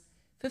business,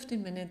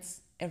 15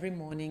 minutes every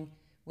morning,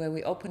 where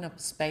we open up a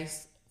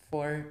space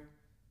for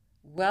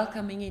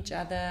welcoming each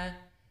other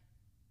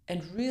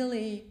and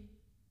really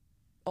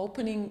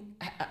opening,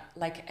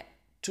 like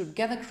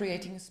together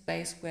creating a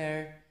space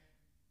where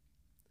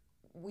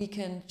we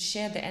can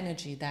share the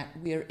energy that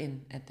we're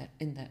in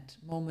that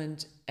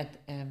moment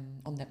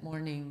on that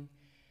morning.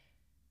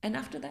 And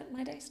after that,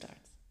 my day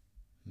starts.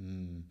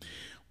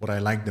 What I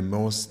like the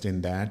most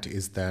in that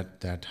is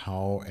that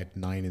how at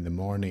 9 in the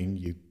morning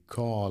you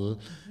call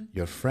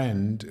your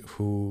friend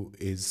who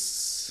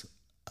is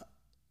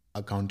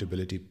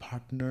accountability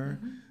partner,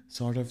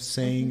 sort of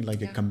saying,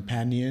 like a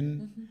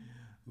companion.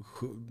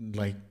 Who,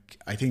 like,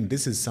 I think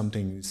this is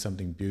something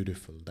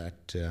beautiful,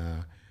 that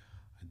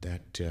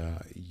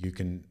you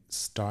can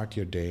start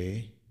your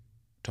day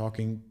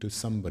talking to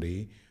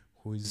somebody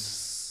who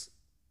is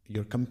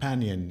your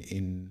companion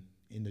in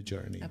the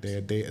journey.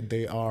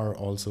 They are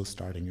also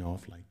starting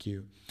off like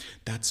you.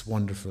 That's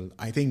wonderful.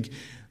 I think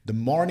the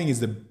morning is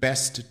the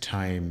best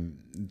time.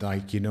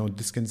 Like,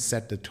 this can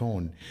set the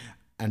tone,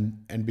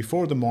 and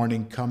before the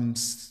morning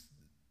comes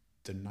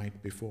the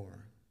night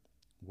before,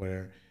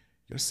 where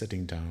you're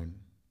sitting down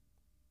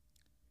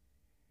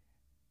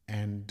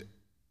and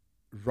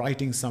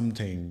writing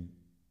something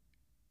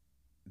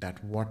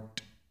that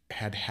what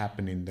had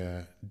happened in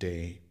the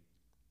day.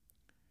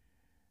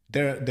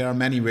 There are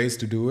many ways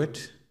to do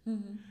it,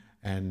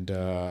 and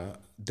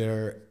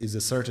there is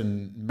a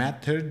certain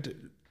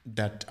method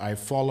that I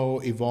follow,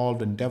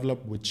 evolved and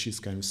developed, which is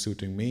kind of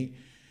suiting me.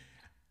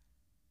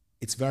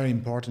 It's very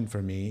important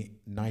for me,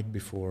 night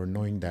before,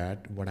 knowing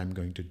that what I'm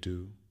going to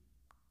do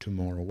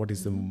tomorrow, what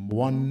is the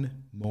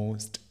one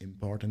most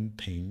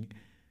important thing.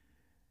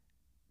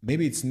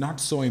 Maybe it's not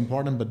so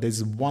important, but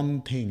there's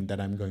one thing that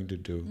I'm going to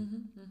do.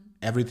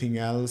 Everything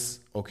else,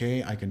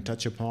 okay, I can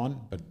touch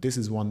upon, but this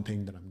is one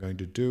thing that I'm going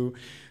to do.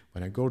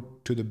 When I go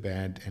to the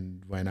bed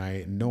and when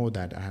I know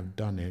that I have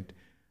done it,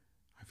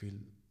 I feel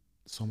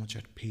so much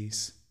at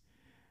peace.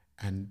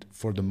 And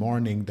for the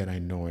morning, then I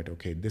know it,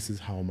 okay, this is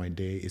how my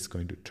day is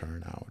going to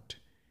turn out.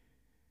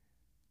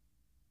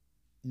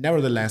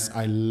 Nevertheless,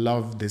 I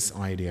love this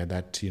idea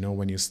that,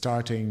 when you're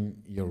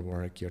starting your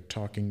work, you're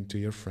talking to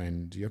your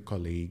friend, your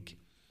colleague,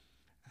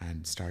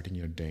 and starting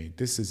your day.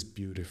 This is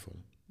beautiful.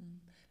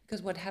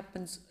 Because what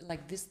happens,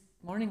 like this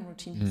morning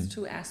routine has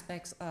two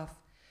aspects of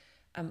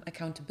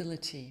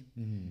accountability.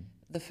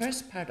 The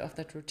first part of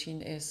that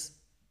routine is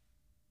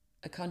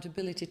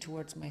accountability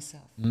towards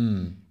myself.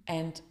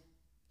 And,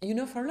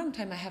 for a long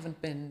time, I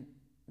haven't been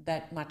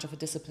that much of a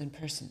disciplined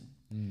person.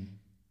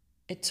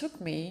 It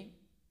took me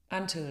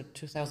until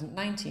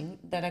 2019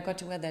 that I got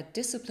to where that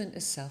discipline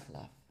is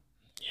self-love.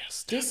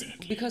 Yes,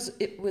 definitely. Because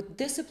with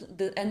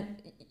discipline,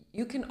 and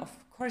you can, of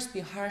course,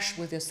 be harsh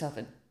with yourself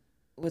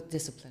with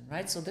discipline,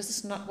 right? So this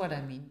is not what I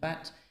mean,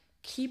 but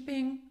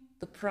keeping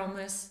the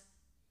promise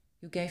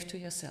you gave to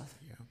yourself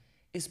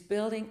is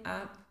building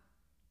up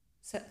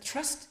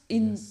trust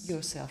in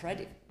yourself,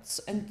 right?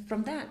 And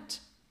from that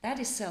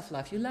is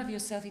self-love. You love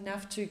yourself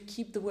enough to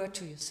keep the word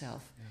to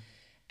yourself.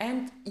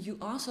 And you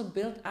also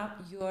build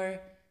up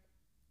your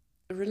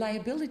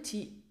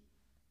reliability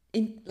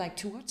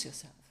towards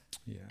yourself.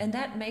 And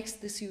that makes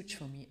this huge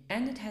for me.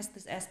 And it has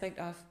this aspect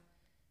of,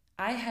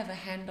 I have a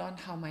hand on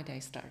how my day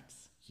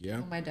starts,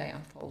 how my day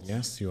unfolds.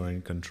 Yes, you are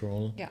in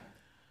control. Yeah.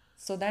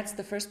 So that's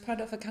the first part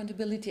of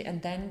accountability,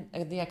 and then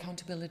the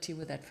accountability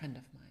with that friend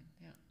of mine.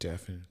 Yeah.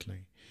 Definitely.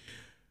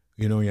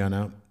 You know,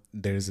 Yana,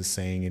 there is a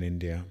saying in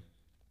India,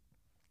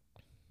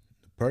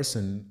 the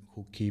person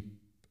who keep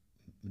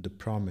the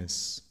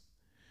promise,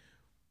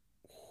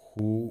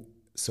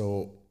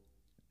 so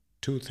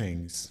two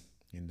things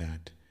in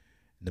that.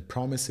 The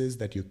promises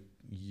that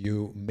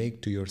you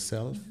make to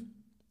yourself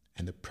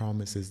and the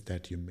promises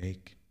that you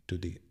make to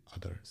the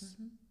others.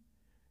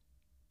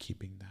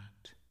 Keeping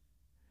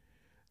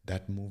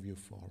that move you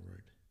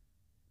forward,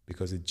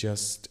 because it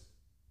just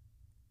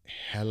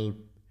help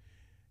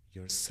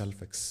your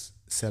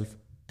self-esteem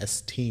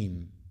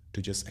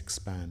to just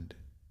expand.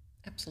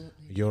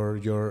 Absolutely.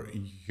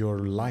 Your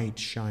light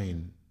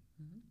shine.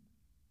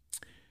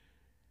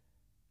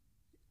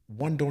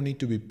 One don't need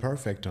to be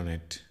perfect on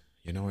it.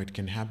 You know, it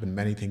can happen,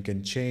 many things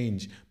can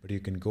change, but you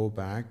can go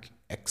back,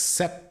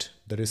 accept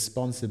the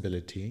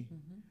responsibility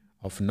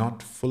of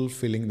not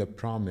fulfilling the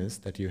promise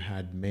that you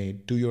had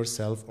made to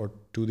yourself or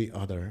to the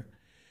other.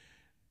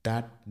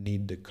 That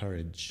need the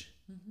courage.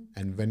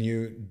 And when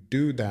you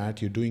do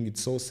that, you're doing it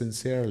so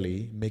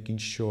sincerely, making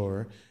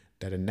sure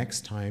that the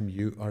next time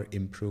you are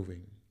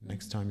improving,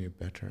 next time you're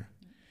better.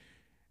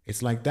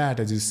 It's like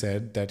that, as you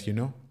said, that, you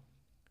know,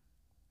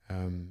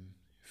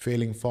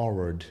 failing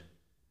forward.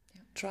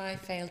 Try,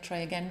 fail, try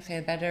again,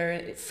 fail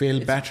better. Fail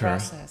better.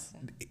 It's a process.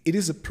 It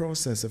is a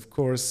process, of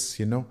course,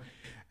 you know,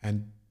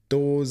 and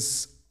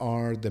those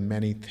are the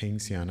many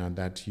things, Yana,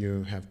 that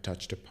you have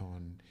touched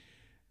upon.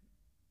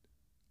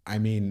 I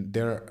mean,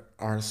 there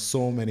are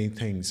so many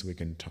things we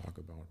can talk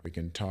about. We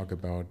can talk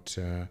about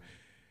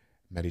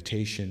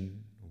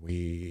meditation.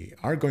 We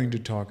are going to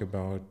talk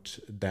about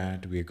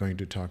that. We are going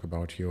to talk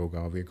about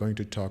yoga. We are going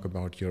to talk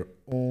about your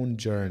own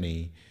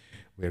journey.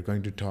 We are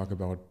going to talk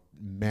about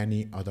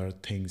many other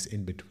things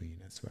in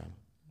between as well.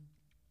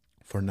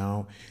 For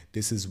now,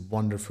 this is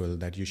wonderful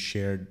that you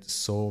shared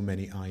so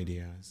many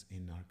ideas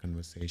in our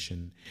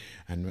conversation,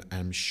 and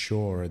I'm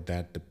sure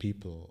that the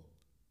people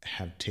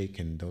have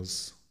taken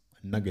those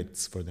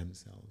nuggets for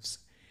themselves.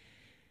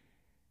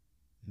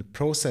 The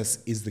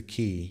process is the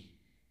key,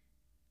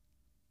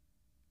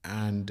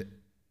 and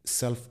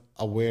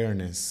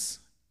self-awareness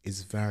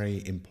is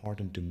very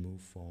important to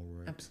move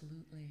forward.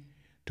 Absolutely.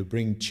 To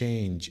bring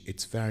change,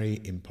 it's very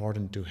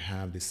important to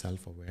have the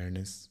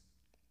self-awareness.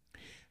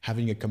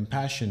 Having a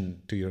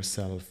compassion to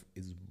yourself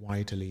is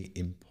vitally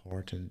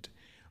important.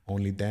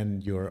 Only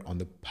then you're on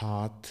the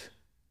path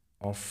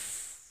of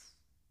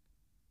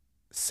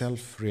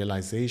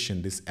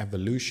self-realization, this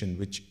evolution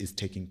which is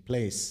taking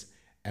place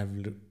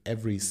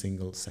every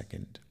single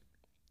second.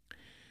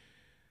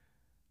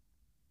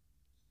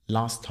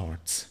 Last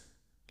thoughts,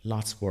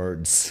 last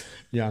words,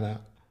 Yana.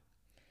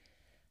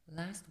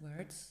 Last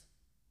words,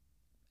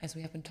 as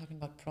we have been talking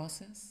about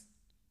process.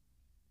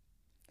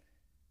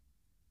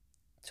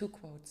 Two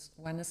quotes.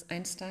 One is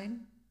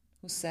Einstein,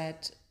 who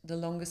said, the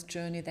longest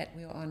journey that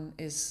we're on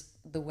is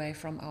the way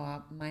from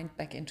our mind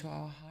back into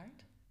our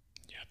heart.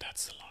 Yeah,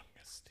 that's the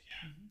longest,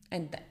 yeah.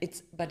 And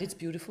it's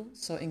beautiful.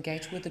 So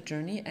engage with the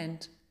journey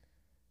and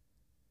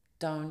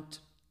don't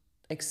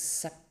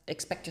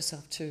expect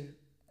yourself to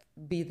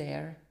be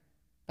there,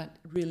 but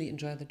really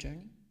enjoy the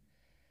journey.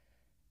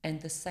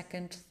 And the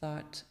second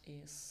thought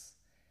is,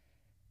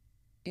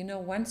 you know,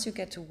 once you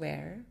get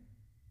aware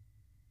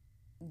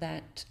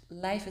that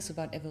life is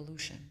about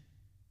evolution,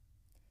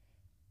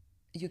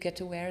 you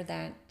get aware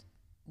that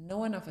no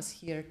one of us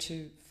here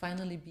to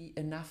finally be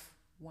enough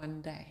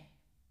one day.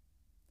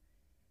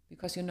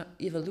 Because you know,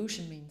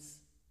 evolution means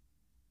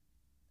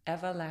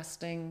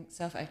everlasting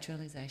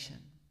self-actualization.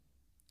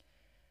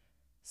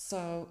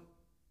 So,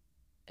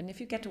 and if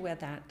you get aware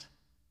that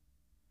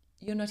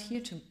you're not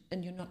here to,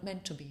 and you're not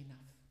meant to be enough,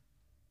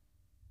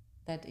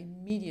 that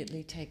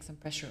immediately takes some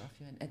pressure off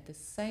you, and at the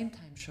same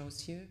time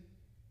shows you,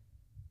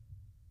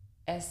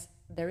 as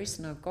there is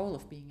no goal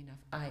of being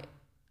enough, I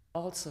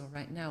also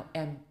right now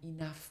am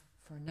enough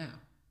for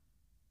now.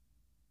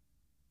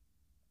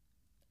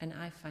 And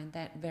I find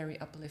that very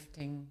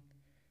uplifting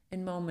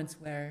in moments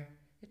where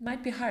it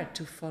might be hard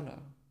to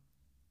follow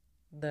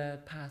the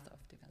path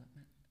of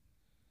development.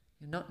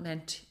 You're not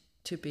meant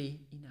to be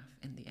enough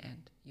in the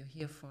end. You're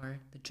here for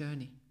the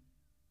journey.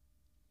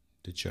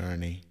 The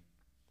journey.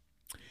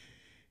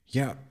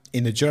 Yeah,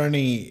 in the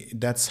journey,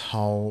 that's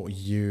how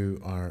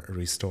you are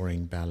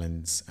restoring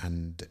balance.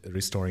 And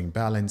restoring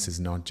balance is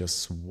not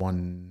just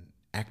one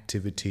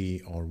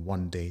activity or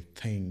one day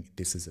thing.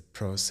 This is a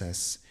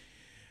process,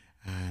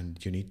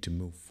 and you need to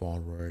move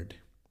forward.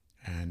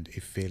 And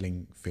if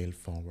fail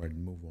forward,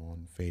 move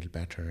on, fail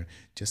better.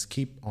 Just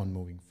keep on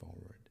moving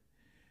forward.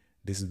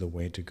 This is the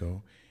way to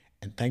go.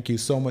 And thank you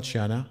so much,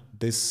 Yana.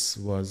 This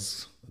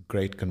was a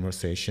great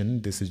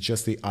conversation. This is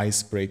just the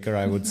icebreaker,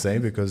 I would say,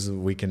 because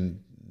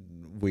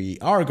we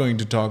are going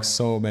to talk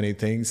so many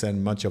things,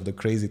 and much of the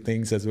crazy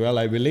things as well,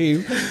 I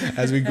believe,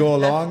 as we go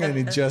along, and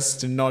it's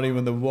just not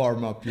even the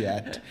warm-up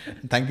yet.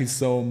 Thank you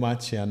so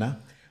much, Yana.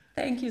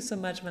 Thank you so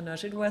much,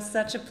 Manoj. It was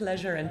such a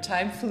pleasure, and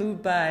time flew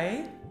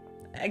by.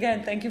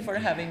 Again, thank you for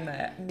having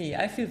me.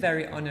 I feel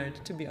very honored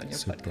to be on your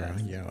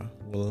podcast. Yeah,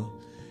 we'll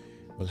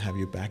have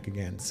you back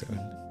again soon.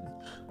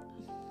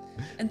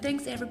 And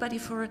thanks everybody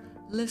for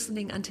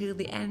listening until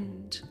the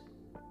end.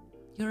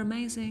 You're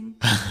amazing.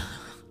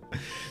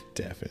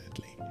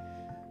 Definitely.